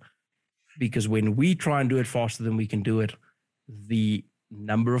can do it. Because when we try and do it faster than we can do it, the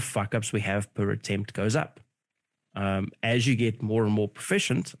number of fuck-ups we have per attempt goes up. As you get more and more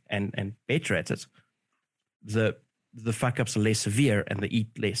proficient and better at it, the fuck ups are less severe and they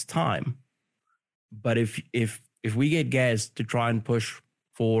eat less time. But if we get Gaz to try and push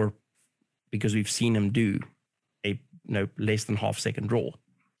for, because we've seen him do a less than half-second draw,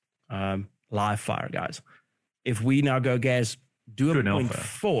 live fire, guys. If we now go, Gaz, do a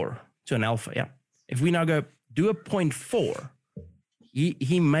 0.4 to an alpha, yeah. If we now go do a 0.4,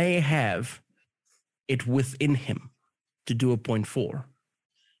 he may have it within him to do a 0.4.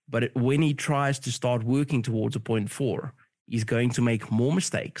 But when he tries to start working towards a 0.4, he's going to make more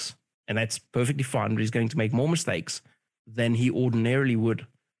mistakes. And that's perfectly fine, but he's going to make more mistakes than he ordinarily would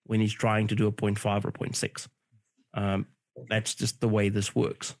when he's trying to do a 0.5 or 0.6. That's just the way this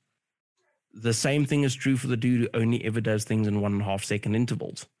works. The same thing is true for the dude who only ever does things in 1.5 second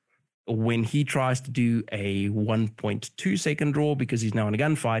intervals. When he tries to do a 1.2 second draw because he's now in a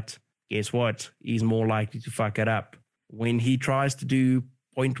gunfight, guess what? He's more likely to fuck it up. When he tries to do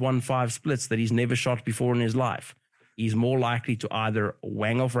 0.15 splits that he's never shot before in his life, he's more likely to either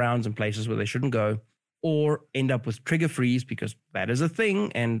wang off rounds in places where they shouldn't go or end up with trigger freeze, because that is a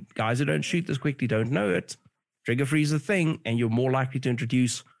thing, and guys who don't shoot this quickly don't know it. Trigger freeze is a thing, and you're more likely to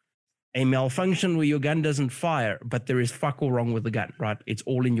introduce a malfunction where your gun doesn't fire, but there is fuck all wrong with the gun, right? It's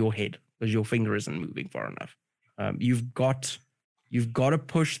all in your head because your finger isn't moving far enough. You've got to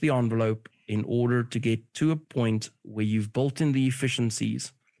push the envelope in order to get to a point where you've built in the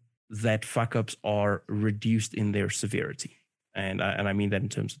efficiencies that fuck ups are reduced in their severity. And I mean that in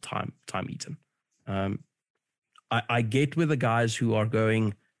terms of time eaten. I get where the guys who are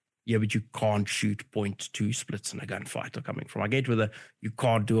going, yeah, but you can't shoot 0.2 splits in a gunfight are coming from. I get where you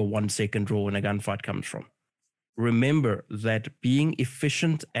can't do a 1 second draw in a gunfight comes from. Remember that being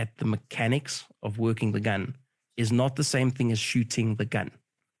efficient at the mechanics of working the gun is not the same thing as shooting the gun.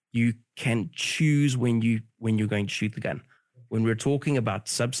 You can choose when you're going to shoot the gun. When we're talking about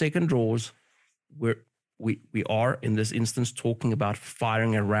sub-second draws, we are in this instance talking about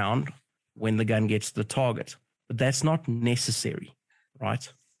firing a round when the gun gets to the target. But that's not necessary, right?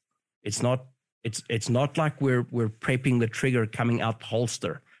 It's not like we're prepping the trigger coming out the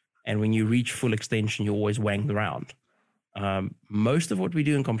holster, and when you reach full extension, you always wang the round. Most of what we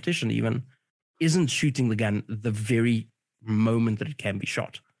do in competition even isn't shooting the gun the very moment that it can be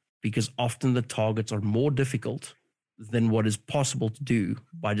shot, because often the targets are more difficult than what is possible to do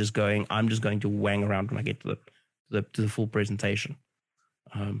by just going, I'm just going to wang around when I get to the full presentation.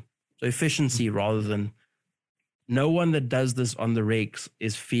 So efficiency rather than, no one that does this on the regs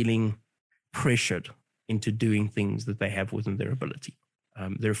is feeling pressured into doing things that they have within their ability.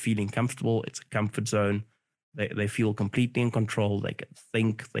 They're feeling comfortable. It's a comfort zone. They feel completely in control. They can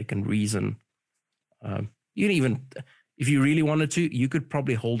think, they can reason. You can even, if you really wanted to, you could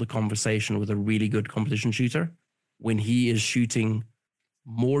probably hold a conversation with a really good competition shooter when he is shooting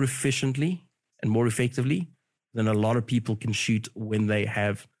more efficiently and more effectively than a lot of people can shoot when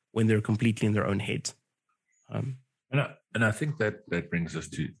they're completely in their own head. And I think that brings us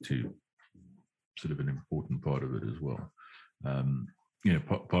to sort of an important part of it as well.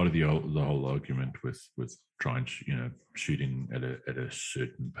 Part of the whole argument with trying, shooting at a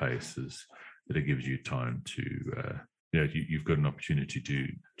certain pace is that it gives you time to, you've got an opportunity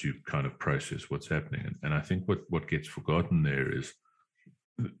to kind of process what's happening. And I think what gets forgotten there is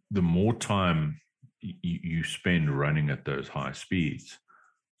the more time you spend running at those high speeds,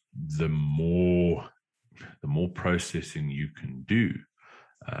 the more processing you can do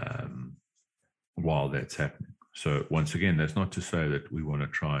while that's happening. So once again, that's not to say that we want to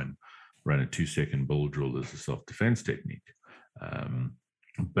try and run a 2-second bull drill as a self-defense technique.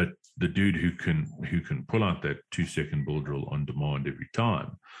 But the dude who can pull out that 2-second bull drill on demand every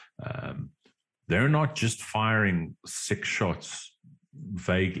time, they're not just firing 6 shots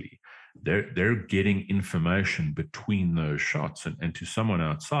vaguely. They're getting information between those shots and to someone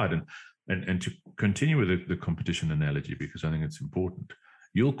outside. And to continue with the competition analogy, because I think it's important,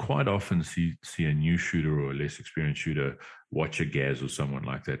 you'll quite often see a new shooter or a less experienced shooter watch a Gaz or someone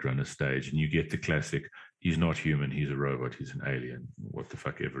like that run a stage, and you get the classic, he's not human, he's a robot, he's an alien, what the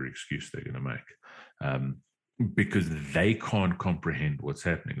fuck ever excuse they're going to make. Because they can't comprehend what's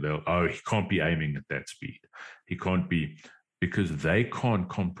happening. He can't be aiming at that speed. He can't be, because they can't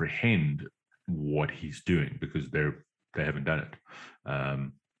comprehend what he's doing because they haven't done it.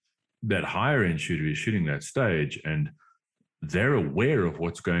 That higher end shooter is shooting that stage and they're aware of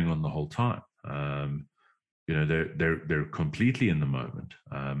what's going on the whole time. They're completely in the moment.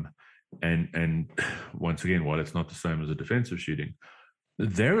 And once again, while it's not the same as a defensive shooting,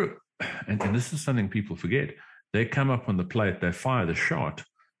 and this is something people forget, they come up on the plate, they fire the shot.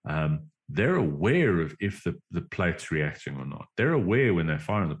 They're aware of if the plate's reacting or not. They're aware when they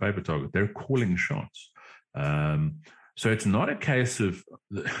fire on the paper target, they're calling shots. So it's not a case of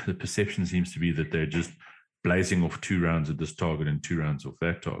the perception seems to be that they're just blazing off 2 rounds at this target and 2 rounds off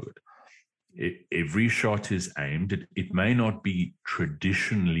that target. Every shot is aimed. It may not be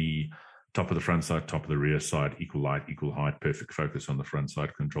traditionally top of the front side, top of the rear side, equal light, equal height, perfect focus on the front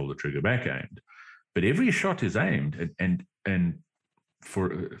side, control the trigger back aimed. But every shot is aimed, and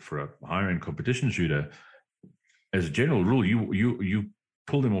for a higher end competition shooter, as a general rule, you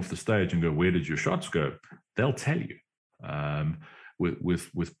pull them off the stage and go, where did your shots go? They'll tell you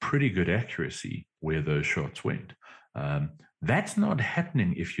with pretty good accuracy where those shots went. That's not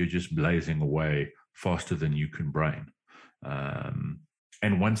happening if you're just blazing away faster than you can brain.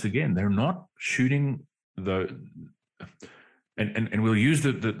 And once again, they're not shooting and we'll use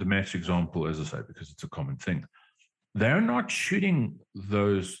the match example, as I say, because it's a common thing. They're not shooting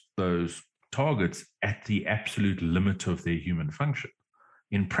those targets at the absolute limit of their human function.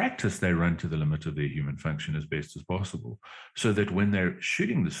 In practice, they run to the limit of their human function as best as possible, so that when they're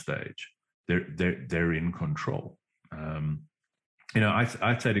shooting the stage, they're in control.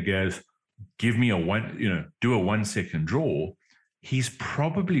 I'd say to guys, give me do a 1 second draw. He's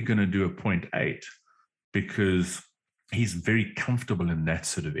probably going to do a 0.8 because he's very comfortable in that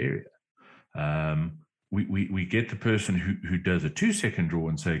sort of area. We get the person who does a 2 second draw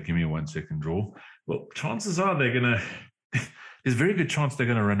and say, give me a 1 second draw. Well, chances are there's a very good chance they're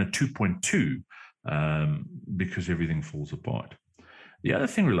going to run a 2.2 because everything falls apart. The other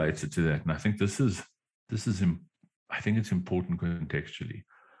thing related to that, and I think this is I think it's important contextually.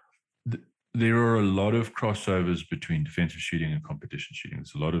 There are a lot of crossovers between defensive shooting and competition shooting.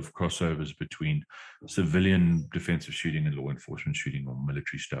 There's a lot of crossovers between civilian defensive shooting and law enforcement shooting or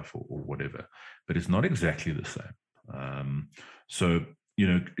military stuff or whatever, but it's not exactly the same. So,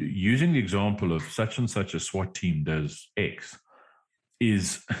 using the example of such and such a SWAT team does X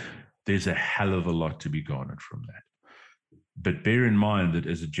there's a hell of a lot to be garnered from that. But bear in mind that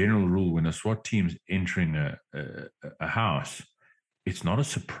as a general rule, when a SWAT team's entering a house, it's not a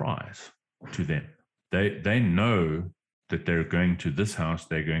surprise to them. They know that they're going to this house,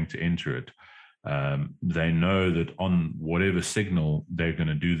 they're going to enter it. They know that on whatever signal they're going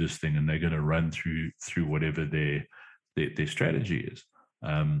to do this thing, and they're going to run through whatever their strategy is.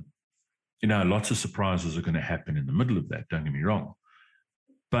 Lots of surprises are going to happen in the middle of that. Don't get me wrong,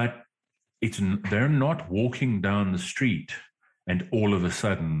 but they're not walking down the street and all of a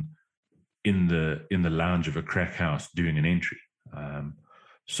sudden in the lounge of a crack house doing an entry.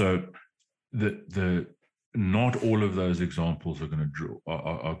 So the not all of those examples are going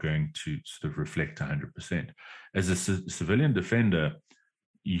to sort of reflect 100%. As a civilian defender,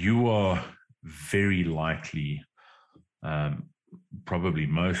 you are very likely, probably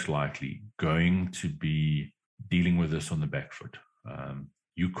most likely, going to be dealing with this on the back foot.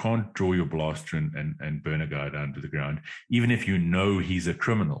 You can't draw your blaster and burn a guy down to the ground, even if you know he's a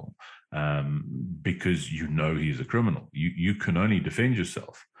criminal, because you know he's a criminal. You can only defend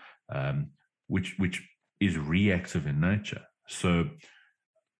yourself, which is reactive in nature. So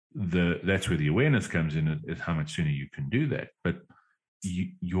that's where the awareness comes in, is how much sooner you can do that. But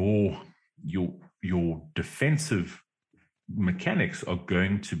your defensive mechanics are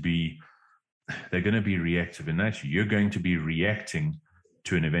going to be reactive in nature. You're going to be reacting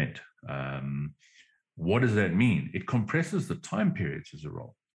to an event. What does that mean? It compresses the time periods as a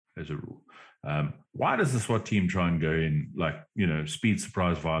rule. Why does the SWAT team try and go in speed,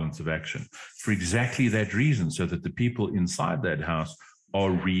 surprise, violence of action? For exactly that reason, so that the people inside that house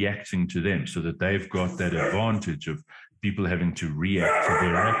are reacting to them, so that they've got that advantage of people having to react to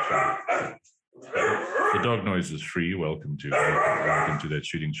their action. The dog noise is free. Welcome to that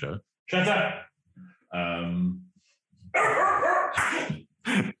shooting show. Shut up.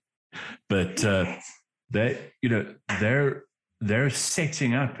 But they're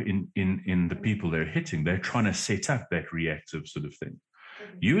setting up in the people they're hitting. They're trying to set up that reactive sort of thing.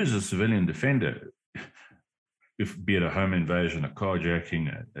 You as a civilian defender, be it a home invasion, a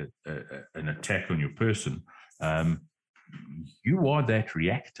carjacking, an attack on your person, you are that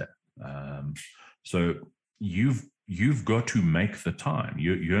reactor. So you've got to make the time.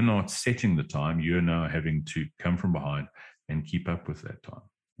 You're not setting the time. You're now having to come from behind and keep up with that time.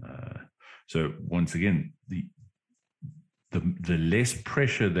 So once again, the less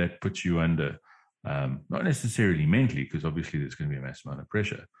pressure that puts you under, not necessarily mentally, because obviously there's going to be a massive amount of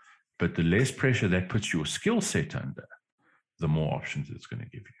pressure, but the less pressure that puts your skill set under, the more options it's going to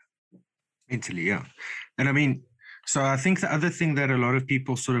give you. Mentally, yeah. And I mean, so I think the other thing that a lot of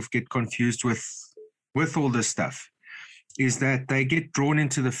people sort of get confused with all this stuff is that they get drawn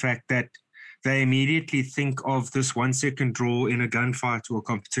into the fact that they immediately think of this 1 second draw in a gunfight or a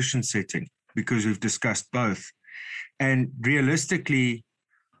competition setting because we've discussed both. And realistically,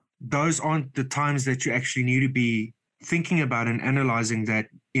 those aren't the times that you actually need to be thinking about and analyzing that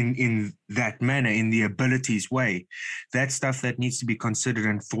in that manner, in the abilities way. That's stuff that needs to be considered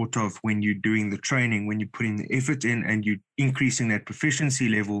and thought of when you're doing the training, when you're putting the effort in and you're increasing that proficiency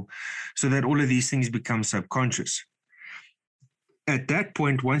level, so that all of these things become subconscious. At that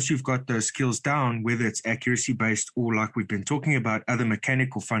point, once you've got those skills down, whether it's accuracy based or like we've been talking about, other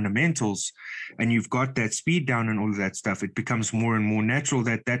mechanical fundamentals, and you've got that speed down and all of that stuff, it becomes more and more natural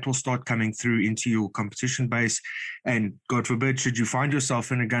that that will start coming through into your competition base. And God forbid, should you find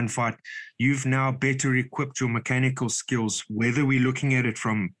yourself in a gunfight, you've now better equipped your mechanical skills, whether we're looking at it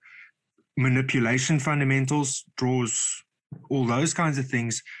from manipulation fundamentals, draws, all those kinds of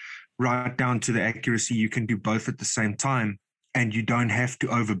things, right down to the accuracy. You can do both at the same time. And you don't have to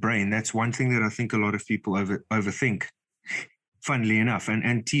overbrain. That's one thing that I think a lot of people overthink, funnily enough.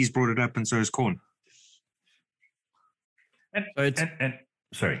 And T's brought it up, and so has Corn.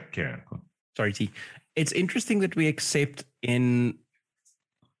 Sorry, Karen. Sorry, T. It's interesting that we accept in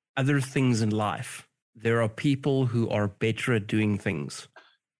other things in life, there are people who are better at doing things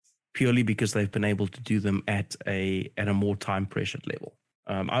purely because they've been able to do them at a more time pressured level.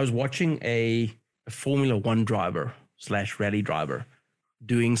 I was watching a Formula One driver / rally driver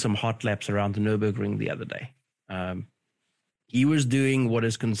doing some hot laps around the Nürburgring the other day. He was doing what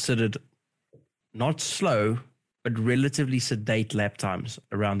is considered not slow, but relatively sedate lap times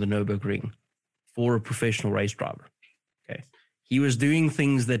around the Nürburgring for a professional race driver. Okay. He was doing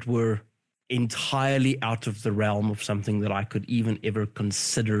things that were entirely out of the realm of something that I could even ever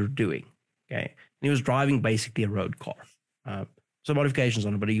consider doing. Okay. And he was driving basically a road car. Some modifications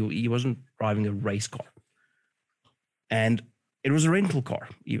on it, but he wasn't driving a race car. And it was a rental car,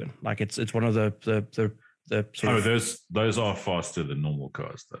 even like it's one of the sort of, those are faster than normal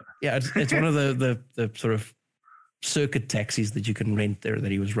cars, though. Yeah, it's one of the sort of circuit taxis that you can rent there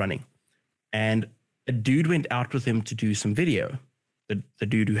that he was running, and a dude went out with him to do some video. The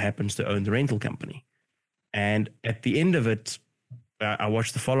dude who happens to own the rental company, and at the end of it, I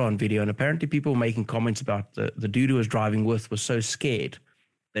watched the follow-on video, and apparently people were making comments about the dude who was driving with was so scared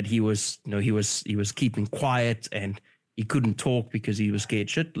that he was keeping quiet and he couldn't talk because he was scared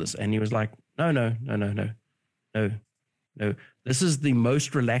shitless. And he was like, no. This is the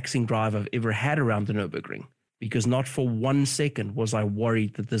most relaxing drive I've ever had around the Nürburgring, because not for 1 second was I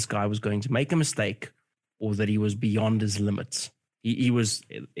worried that this guy was going to make a mistake or that he was beyond his limits. It was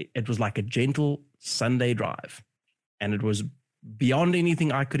like a gentle Sunday drive, and it was beyond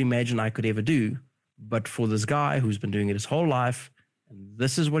anything I could imagine I could ever do. But for this guy who's been doing it his whole life, and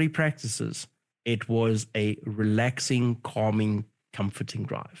this is what he practices, it was a relaxing, calming, comforting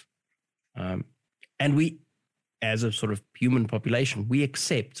drive. And we, as a sort of human population, we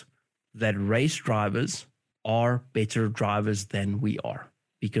accept that race drivers are better drivers than we are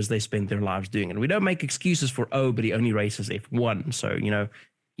because they spend their lives doing it. And we don't make excuses for, but he only races F1. So,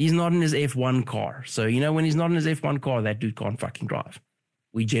 he's not in his F1 car. So, when he's not in his F1 car, that dude can't fucking drive.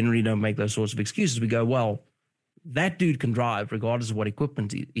 We generally don't make those sorts of excuses. We go, well, that dude can drive regardless of what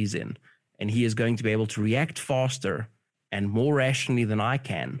equipment he's in. And he is going to be able to react faster and more rationally than I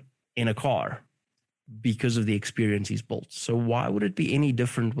can in a car because of the experience he's built. So why would it be any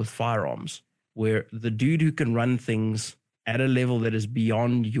different with firearms, where the dude who can run things at a level that is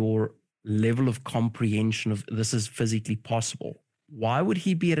beyond your level of comprehension of this is physically possible, why would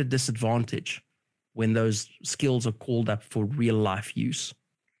he be at a disadvantage when those skills are called up for real life use?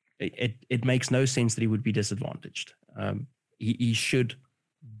 It makes no sense that he would be disadvantaged. He should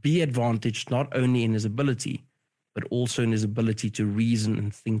be advantaged not only in his ability, but also in his ability to reason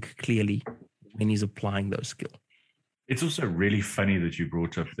and think clearly when he's applying those skills. It's also really funny that you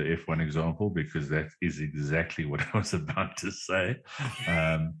brought up the F1 example, because that is exactly what I was about to say.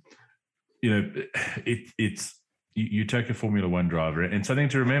 You take a Formula One driver, and something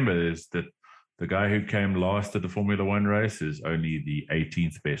to remember is that the guy who came last at the Formula One race is only the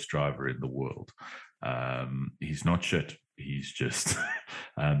 18th best driver in the world. He's not shit. He's just,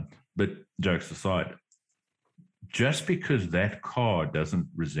 but jokes aside, just because that car doesn't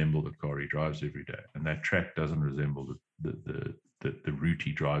resemble the car he drives every day, and that track doesn't resemble the route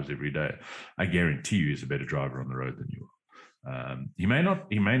he drives every day, I guarantee you he's a better driver on the road than you are. He may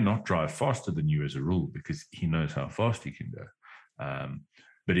not drive faster than you as a rule, because he knows how fast he can go.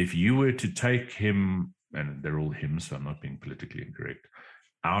 But if you were to take him, and they're all him, so I'm not being politically incorrect,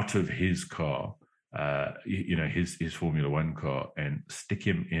 out of his car, his Formula One car, and stick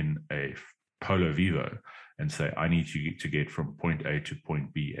him in a Polo Vivo and say, I need you to get from point A to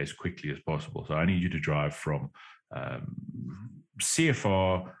point B as quickly as possible. So I need you to drive from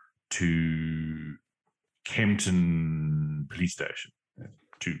CFR to Kempton Police Station,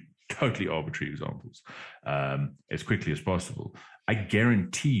 two totally arbitrary examples, as quickly as possible, I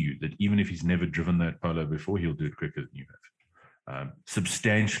guarantee you that even if he's never driven that Polo before, he'll do it quicker than you have,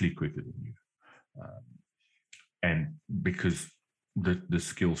 substantially quicker than you. And because the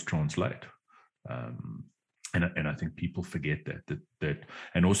skills translate. And I think people forget that,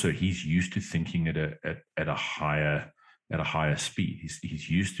 and also he's used to thinking at a higher speed. He's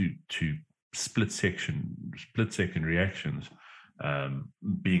used to split second reactions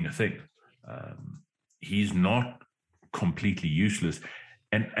being a thing. He's not completely useless,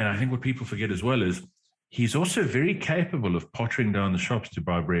 and I think what people forget as well is he's also very capable of pottering down the shops to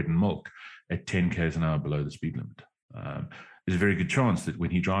buy bread and milk at 10 k's an hour below the speed limit. There's a very good chance that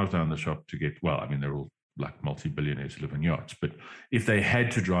when he drives down the shop to get, well, I mean, they're all like multi-billionaires who live on yachts, but if they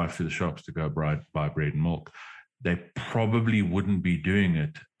had to drive to the shops to go buy bread and milk, they probably wouldn't be doing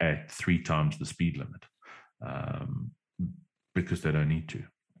it at 3 times the speed limit, because they don't need to.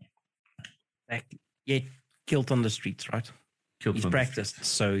 Yet killed on the streets, right? He's practiced,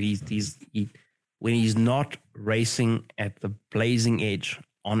 so he when he's not racing at the blazing edge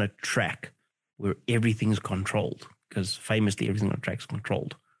on a track where everything's controlled, because famously everything on a track's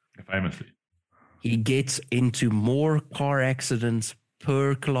controlled. Famously. He gets into more car accidents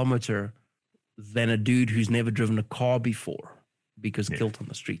per kilometer than a dude who's never driven a car before because killed on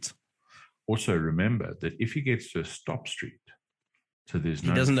the streets. Also remember that if he gets to a stop street, so he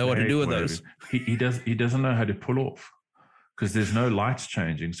doesn't know what to do with those. He doesn't know how to pull off because there's no lights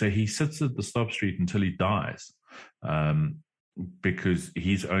changing. So he sits at the stop street until he dies, because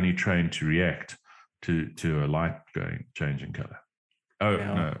he's only trained to react to a light changing color. Oh,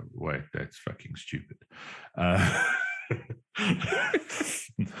 yeah. No, wait, that's fucking stupid.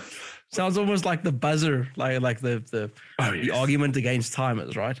 Sounds almost like the buzzer, like the argument against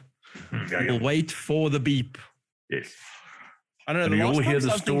timers, right? We'll wait for the beep. Yes. I don't know. The last time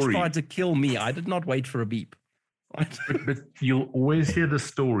something tried to kill me, I did not wait for a beep. Right? but you'll always hear the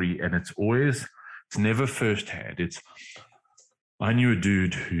story, and it's never firsthand. I knew a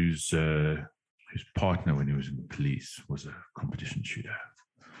dude whose partner when he was in the police was a competition shooter,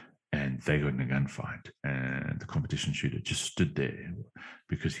 and they got in a gunfight, and the competition shooter just stood there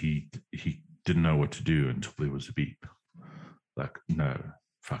because he didn't know what to do until there was a beep. Like, no,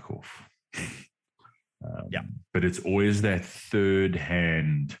 fuck off. But it's always that third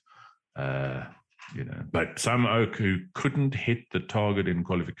hand, but some oak who couldn't hit the target in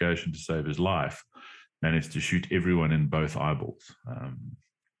qualification to save his life managed to shoot everyone in both eyeballs.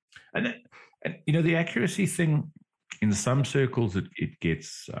 And the accuracy thing, in some circles it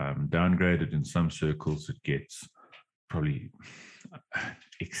gets downgraded. In some circles it gets probably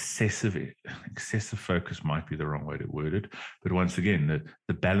excessive focus might be the wrong way to word it. But once again,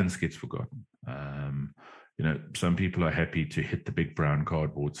 the balance gets forgotten. Some people are happy to hit the big brown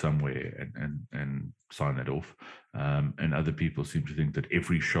cardboard somewhere and sign that off. And other people seem to think that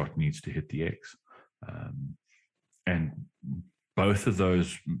every shot needs to hit the X. And both of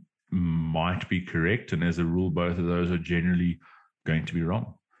those might be correct, and as a rule, both of those are generally going to be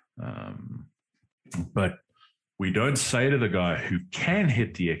wrong. But we don't say to the guy who can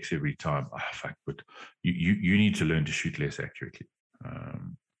hit the X every time, but you need to learn to shoot less accurately.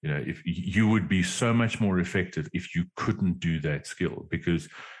 If you would be so much more effective if you couldn't do that skill, because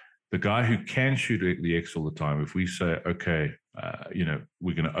the guy who can shoot the X all the time, if we say, okay,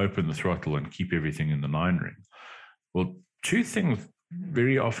 we're going to open the throttle and keep everything in the 9 ring. Well, 2 things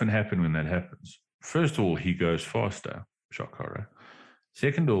very often happen when that happens. First of all, he goes faster, shock horror.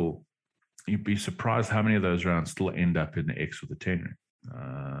 Second of all, you'd be surprised how many of those rounds still end up in the X or the 10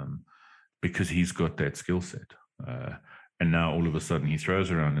 ring, because he's got that skill set. And now all of a sudden he throws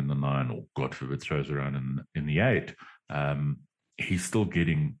around in the 9, or God forbid throws around in the 8. He's still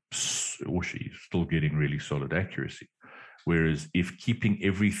getting, or she's still getting really solid accuracy. Whereas if keeping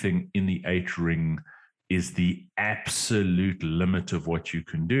everything in the 8 ring is the absolute limit of what you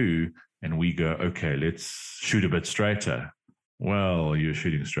can do, and we go, okay, let's shoot a bit straighter. Well, you're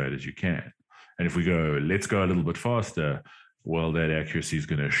shooting straight as you can. And if we go, let's go a little bit faster, well, that accuracy is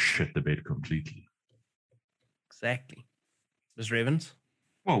going to shit the bed completely. Exactly. Mr. Evans?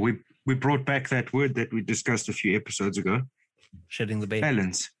 Well, we brought back that word that we discussed a few episodes ago. Shitting the bed.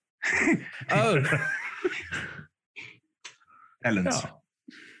 Balance. Oh. Balance. Yeah.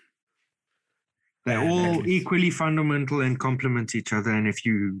 They're all equally fundamental and complement each other. And if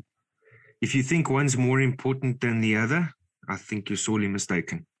you think one's more important than the other, I think you're sorely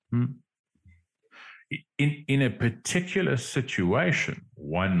mistaken. In a particular situation,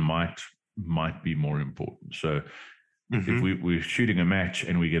 one might be more important. So If we're shooting a match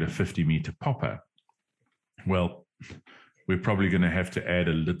and we get a 50-meter popper, well, we're probably going to have to add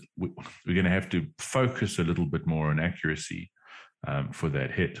a little. We're going to have to focus a little bit more on accuracy for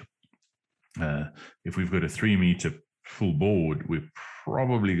that hit. If we've got a 3-meter full board, we're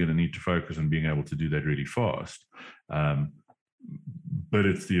probably going to need to focus on being able to do that really fast. But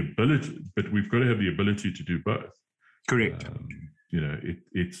it's the ability. But we've got to have the ability to do both. Correct.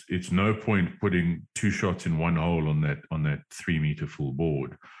 It's no point putting 2 shots in one hole on that 3-meter full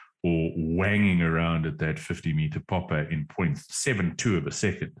board, or wanging around at that 50-meter popper in 0.72 of a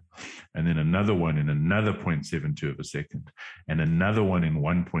second, and then another one in another 0.72 of a second, and another one in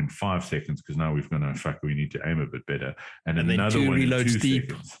 1.5 seconds, because now we've gone, oh, fuck, we need to aim a bit better, and another then 2 one reloads in 2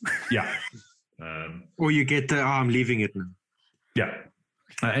 deep. seconds. Yeah. Or you get the, I'm leaving it now. Yeah.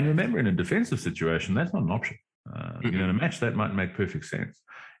 And remember, in a defensive situation, that's not an option. In a match, that might make perfect sense.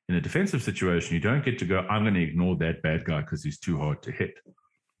 In a defensive situation, you don't get to go, I'm going to ignore that bad guy because he's too hard to hit.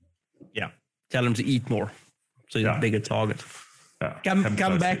 Yeah. Tell him to eat more. So he's a bigger target. Yeah.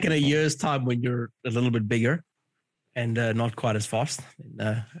 Come back in a year's time when you're a little bit bigger and not quite as fast.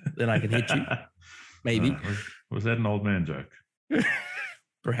 Then I can hit you. Maybe. Was that an old man joke?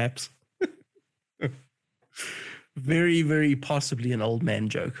 Perhaps. Very, very possibly an old man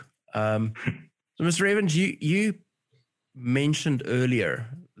joke. So, Mr. Evans, you mentioned earlier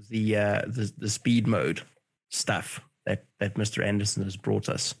the speed mode stuff that Mr. Anderson has brought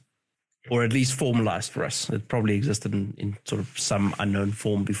us, or at least formalized for us. It probably existed in sort of some unknown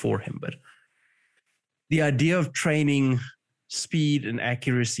form before him, but the idea of training speed and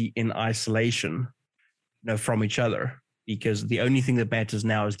accuracy in isolation, from each other, because the only thing that matters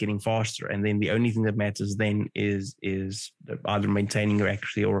now is getting faster, and then the only thing that matters then is either maintaining your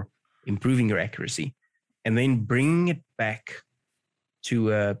accuracy or improving your accuracy, and then bringing it back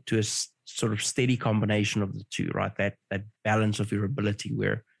to a sort of steady combination of the two, right? That balance of your ability,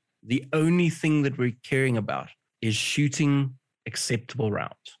 where the only thing that we're caring about is shooting acceptable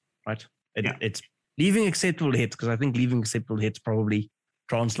rounds, right? It's leaving acceptable hits, because I think leaving acceptable hits probably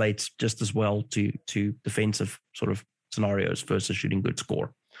translates just as well to defensive sort of scenarios versus shooting good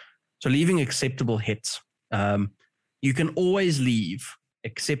score. So leaving acceptable hits, you can always leave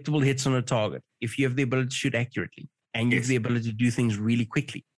acceptable hits on a target if you have the ability to shoot accurately and you have the ability to do things really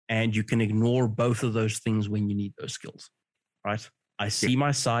quickly, and you can ignore both of those things when you need those skills, right? I see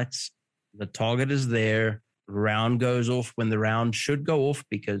my sights, the target is there, round goes off when the round should go off,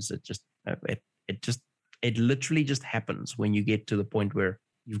 because it literally just happens when you get to the point where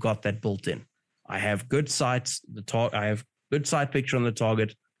you've got that built in. I have good sights, I have good sight picture on the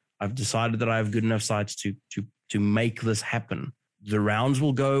target. I've decided that I have good enough sights to make this happen. The rounds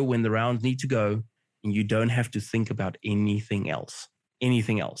will go when the rounds need to go, and you don't have to think about anything else.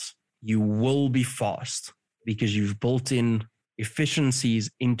 You will be fast because you've built in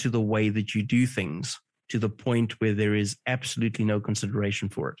efficiencies into the way that you do things, to the point where there is absolutely no consideration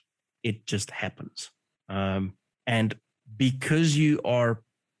for it. It just happens. And because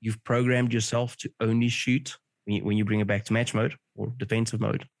you've programmed yourself to only shoot when you bring it back to match mode, or defensive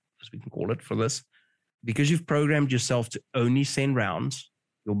mode, as we can call it for this, because you've programmed yourself to only send rounds,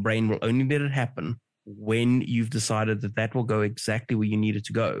 your brain will only let it happen when you've decided that will go exactly where you need it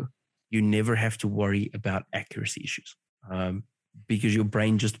to go. You never have to worry about accuracy issues, because your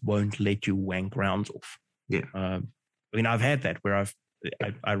brain just won't let you wank rounds off. Yeah. I've had that where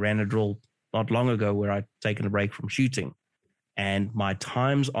I ran a drill not long ago where I'd taken a break from shooting, and my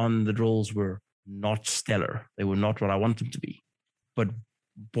times on the drills were not stellar. They were not what I wanted them to be, but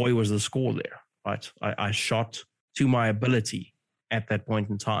boy, was the score there, right? I shot to my ability at that point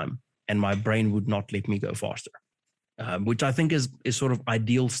in time, and my brain would not let me go faster, which I think is sort of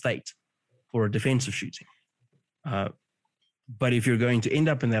ideal state for a defensive shooting. But if you're going to end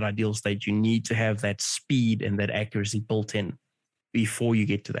up in that ideal state, you need to have that speed and that accuracy built in before you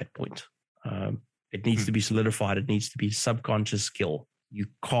get to that point. It needs to be solidified. It needs to be subconscious skill. You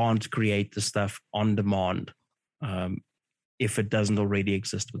can't create the stuff on demand if it doesn't already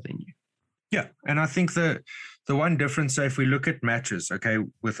exist within you. Yeah, and I think the one difference, so if we look at matches, okay,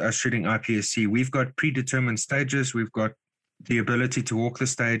 with us shooting IPSC, we've got predetermined stages. We've got the ability to walk the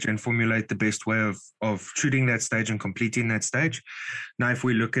stage and formulate the best way of shooting that stage and completing that stage. Now, if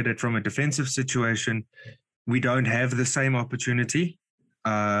we look at it from a defensive situation, we don't have the same opportunity.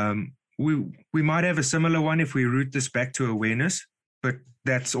 We might have a similar one if we route this back to awareness, but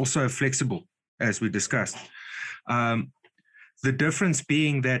that's also flexible, as we discussed. The difference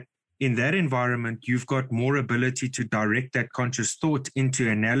being that in that environment, you've got more ability to direct that conscious thought into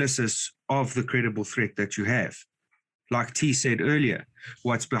analysis of the credible threat that you have. like T said earlier,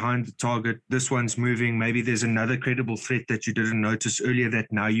 what's behind the target, this one's moving, maybe there's another credible threat that you didn't notice earlier that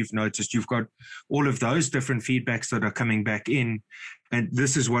now you've noticed. You've got all of those different feedbacks that are coming back in. And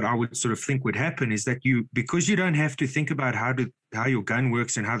this is what I would sort of think would happen, is that because you don't have to think about how your gun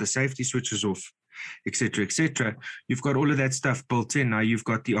works and how the safety switches off, et cetera, you've got all of that stuff built in. Now you've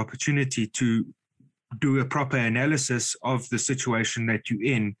got the opportunity to do a proper analysis of the situation that you're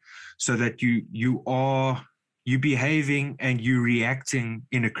in, so that you behaving and you reacting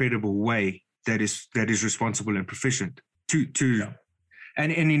in a credible way that is responsible and proficient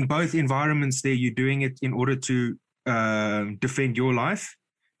and in both environments there, you're doing it in order to defend your life.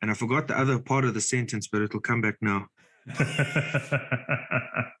 And I forgot the other part of the sentence, but it'll come back now.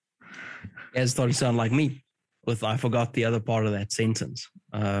 It's starting to sound like me with I forgot the other part of that sentence.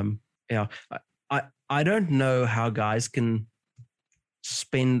 I don't know how guys can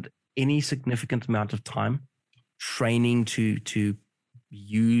spend any significant amount of time training to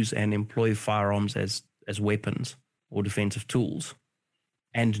use and employ firearms as weapons or defensive tools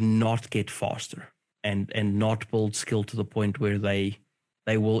and not get faster and not build skill to the point where they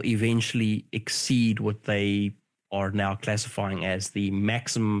will eventually exceed what they are now classifying as the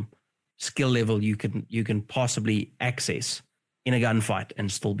maximum skill level you can possibly access in a gunfight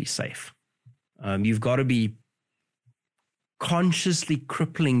and still be safe. You've got to be consciously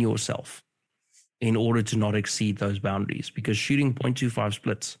crippling yourself in order to not exceed those boundaries, because shooting .25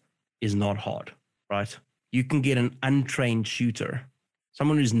 splits is not hard, right? You can get an untrained shooter,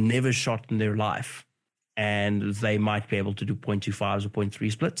 someone who's never shot in their life, and they might be able to do .25s or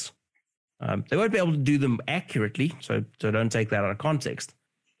 .3 splits. They won't be able to do them accurately, so don't take that out of context.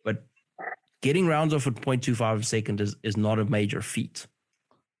 But getting rounds off at .25 a second is not a major feat.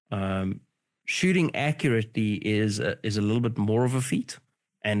 Shooting accurately is a little bit more of a feat,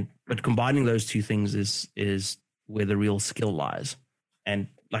 but combining those two things is where the real skill lies. And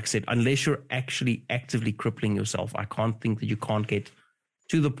like I said, unless you're actually actively crippling yourself, I can't think that you can't get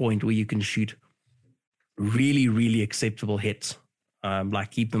to the point where you can shoot really, really acceptable hits,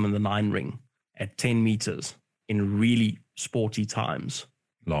 like keep them in the 9 ring at 10 meters in really sporty times.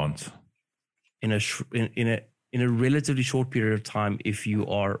 Lance, in a relatively short period of time, if you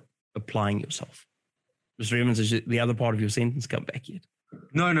are applying yourself. Mr. Evans, is the other part of your sentence come back yet?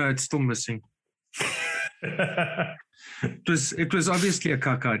 No, it's still missing. It was obviously a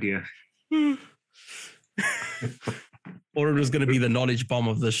cock idea. Or it was going to be the knowledge bomb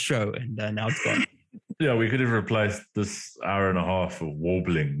of this show, and now it's gone. Yeah, we could have replaced this hour and a half of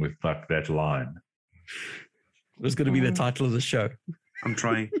warbling with like that line. It was going to be the title of the show. I'm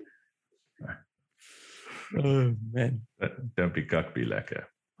trying. Oh, man. Don't be cock, be lekker.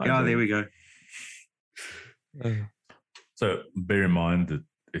 Yeah, there we go. So bear in mind that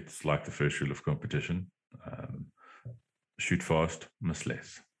it's like the first rule of competition. Shoot fast, miss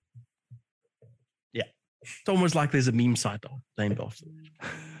less. Yeah. It's almost like there's a meme site named after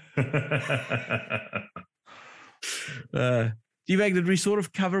it. D-Bag, did we sort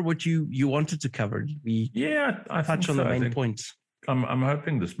of cover what you wanted to cover? Did we I touch on the main points? I'm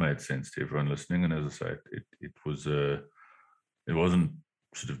hoping this made sense to everyone listening. And as I say, it wasn't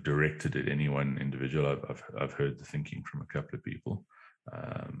sort of directed at any one individual. I've heard the thinking from a couple of people.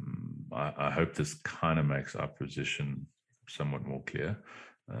 I hope this kind of makes our position somewhat more clear.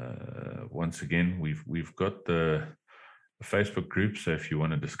 Once again, we've got the Facebook group. So if you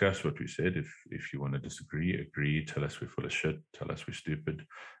want to discuss what we said, if you want to disagree, agree, tell us we're full of shit, tell us we're stupid,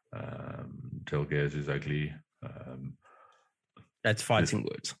 tell Gaz is ugly. That's fighting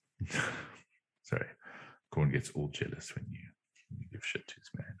words. Sorry. Corn gets all jealous when you give shit to his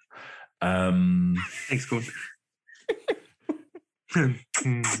man. Thanks, Corn.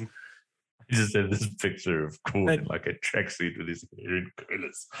 He just had this picture of Corn in like a tracksuit with his hair in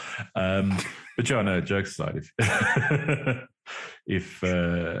curlers. But yeah, no, jokes aside, if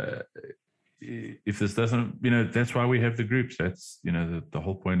this doesn't, that's why we have the groups. That's, the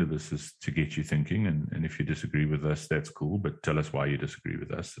whole point of this is to get you thinking. And if you disagree with us, that's cool, but tell us why you disagree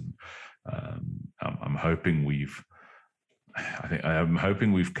with us. And I'm hoping we've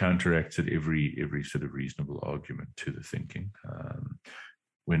counteracted every sort of reasonable argument to the thinking.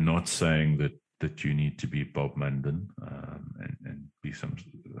 We're not saying that you need to be Bob Munden and be some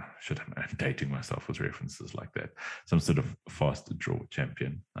shit. I'm dating myself with references like that. Some sort of faster draw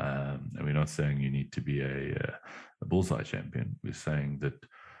champion. And we're not saying you need to be a bullseye champion. We're saying that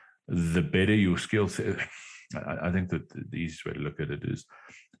the better your skill set. I think that the easiest way to look at it is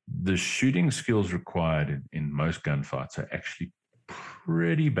the shooting skills required in most gunfights are actually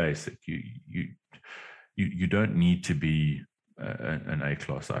pretty basic. You don't need to be an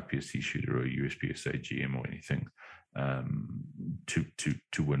A-class IPSC shooter or a USPSA GM or anything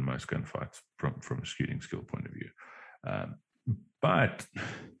to win most gunfights from a shooting skill point of view. But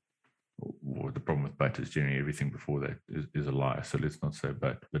the problem with but is generally everything before that is a lie. So let's not say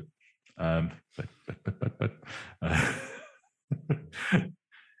but.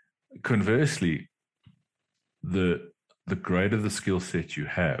 Conversely, the greater the skill set you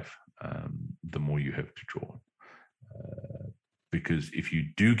have, the more you have to draw. Because if you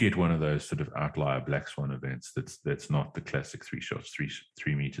do get one of those sort of outlier black swan events, that's not the classic 3 shots,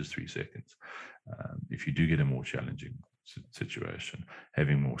 3 meters, 3 seconds. If you do get a more challenging situation,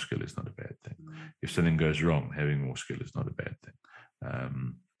 having more skill is not a bad thing. If something goes wrong, having more skill is not a bad thing.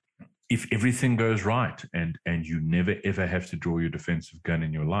 If everything goes right and you never ever have to draw your defensive gun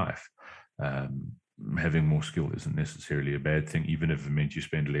in your life, having more skill isn't necessarily a bad thing, even if it meant you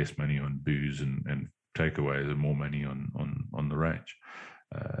spend less money on booze and takeaways and more money on the range.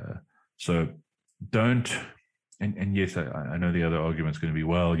 So don't, and yes, I know the other argument's going to be,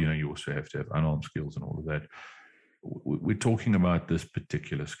 well, you also have to have unarmed skills and all of that. We're talking about this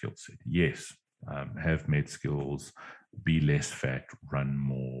particular skill set. Yes, have med skills, be less fat, run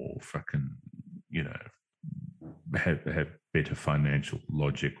more, fucking, have better financial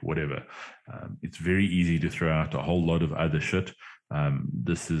logic, whatever. It's very easy to throw out a whole lot of other shit.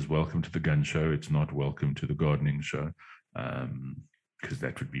 This is welcome to the gun show. It's not welcome to the gardening show, because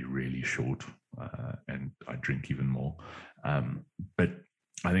that would be really short, and I drink even more. But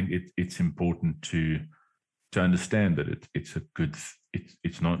I think it's important to understand that it's a good.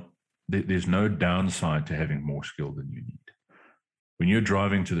 It's not. There's no downside to having more skill than you need. When you're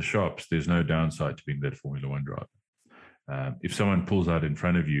driving to the shops, there's no downside to being that Formula One driver. If someone pulls out in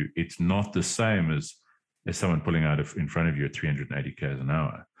front of you, it's not the same as someone pulling out in front of you at 380 k's an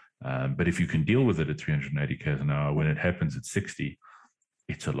hour. But if you can deal with it at 380 k's an hour, when it happens at 60,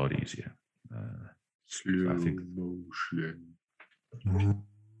 it's a lot easier. Slow I think motion.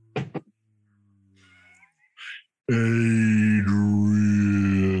 Adrian.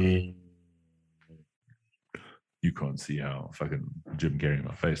 You can't see how fucking Jim Carrey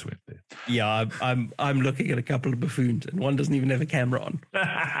my face went there. Yeah, I'm looking at a couple of buffoons, and one doesn't even have a camera on.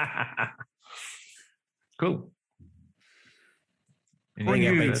 Cool. I think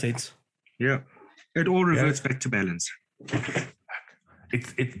that made sense. Yeah. It all reverts back to balance.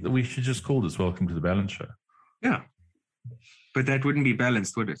 We should just call this Welcome to the Balance Show. Yeah. But that wouldn't be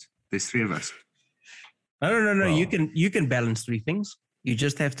balanced, would it? There's 3 of us. No. Well, you can balance 3 things. You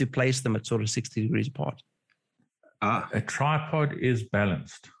just have to place them at sort of 60 degrees apart. A tripod is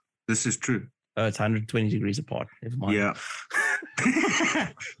balanced. This is true. It's 120 degrees apart. Never mind. Yeah.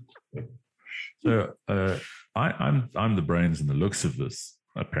 So I'm the brains and the looks of this,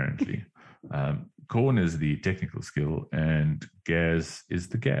 apparently. Corn is the technical skill, and Gaz is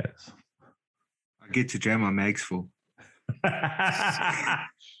the gas. I get to jam my mags full.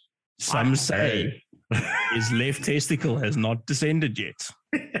 Some say his left testicle has not descended yet.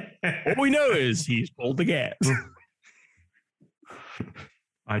 All we know is he's pulled the gas.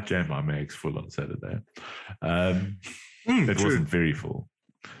 I jammed my mags full on Saturday. It true. wasn't very full.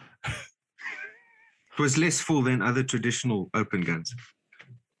 It was less full than other traditional open guns.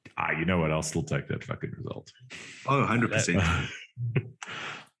 You know what? I'll still take that fucking result. Oh, 100%.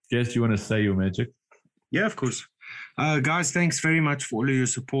 Jess, do you want to say your magic? Yeah, of course. Guys, thanks very much for all of your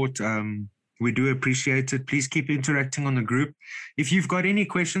support. We do appreciate it. Please keep interacting on the group. If you've got any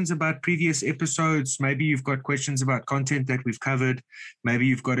questions about previous episodes, maybe you've got questions about content that we've covered, maybe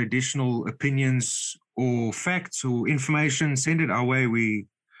you've got additional opinions or facts or information, send it our way. We're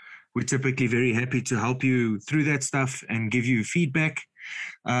typically very happy to help you through that stuff and give you feedback.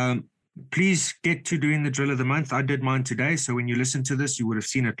 Please get to doing the drill of the month. I did mine today, so when you listen to this, you would have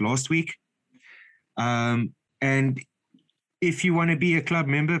seen it last week. And if you want to be a club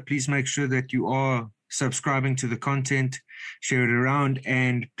member, please make sure that you are subscribing to the content, share it around,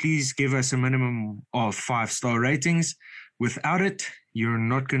 and please give us a minimum of 5-star ratings. Without it, you're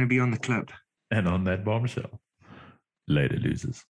not going to be on the club. And on that bombshell, later, losers.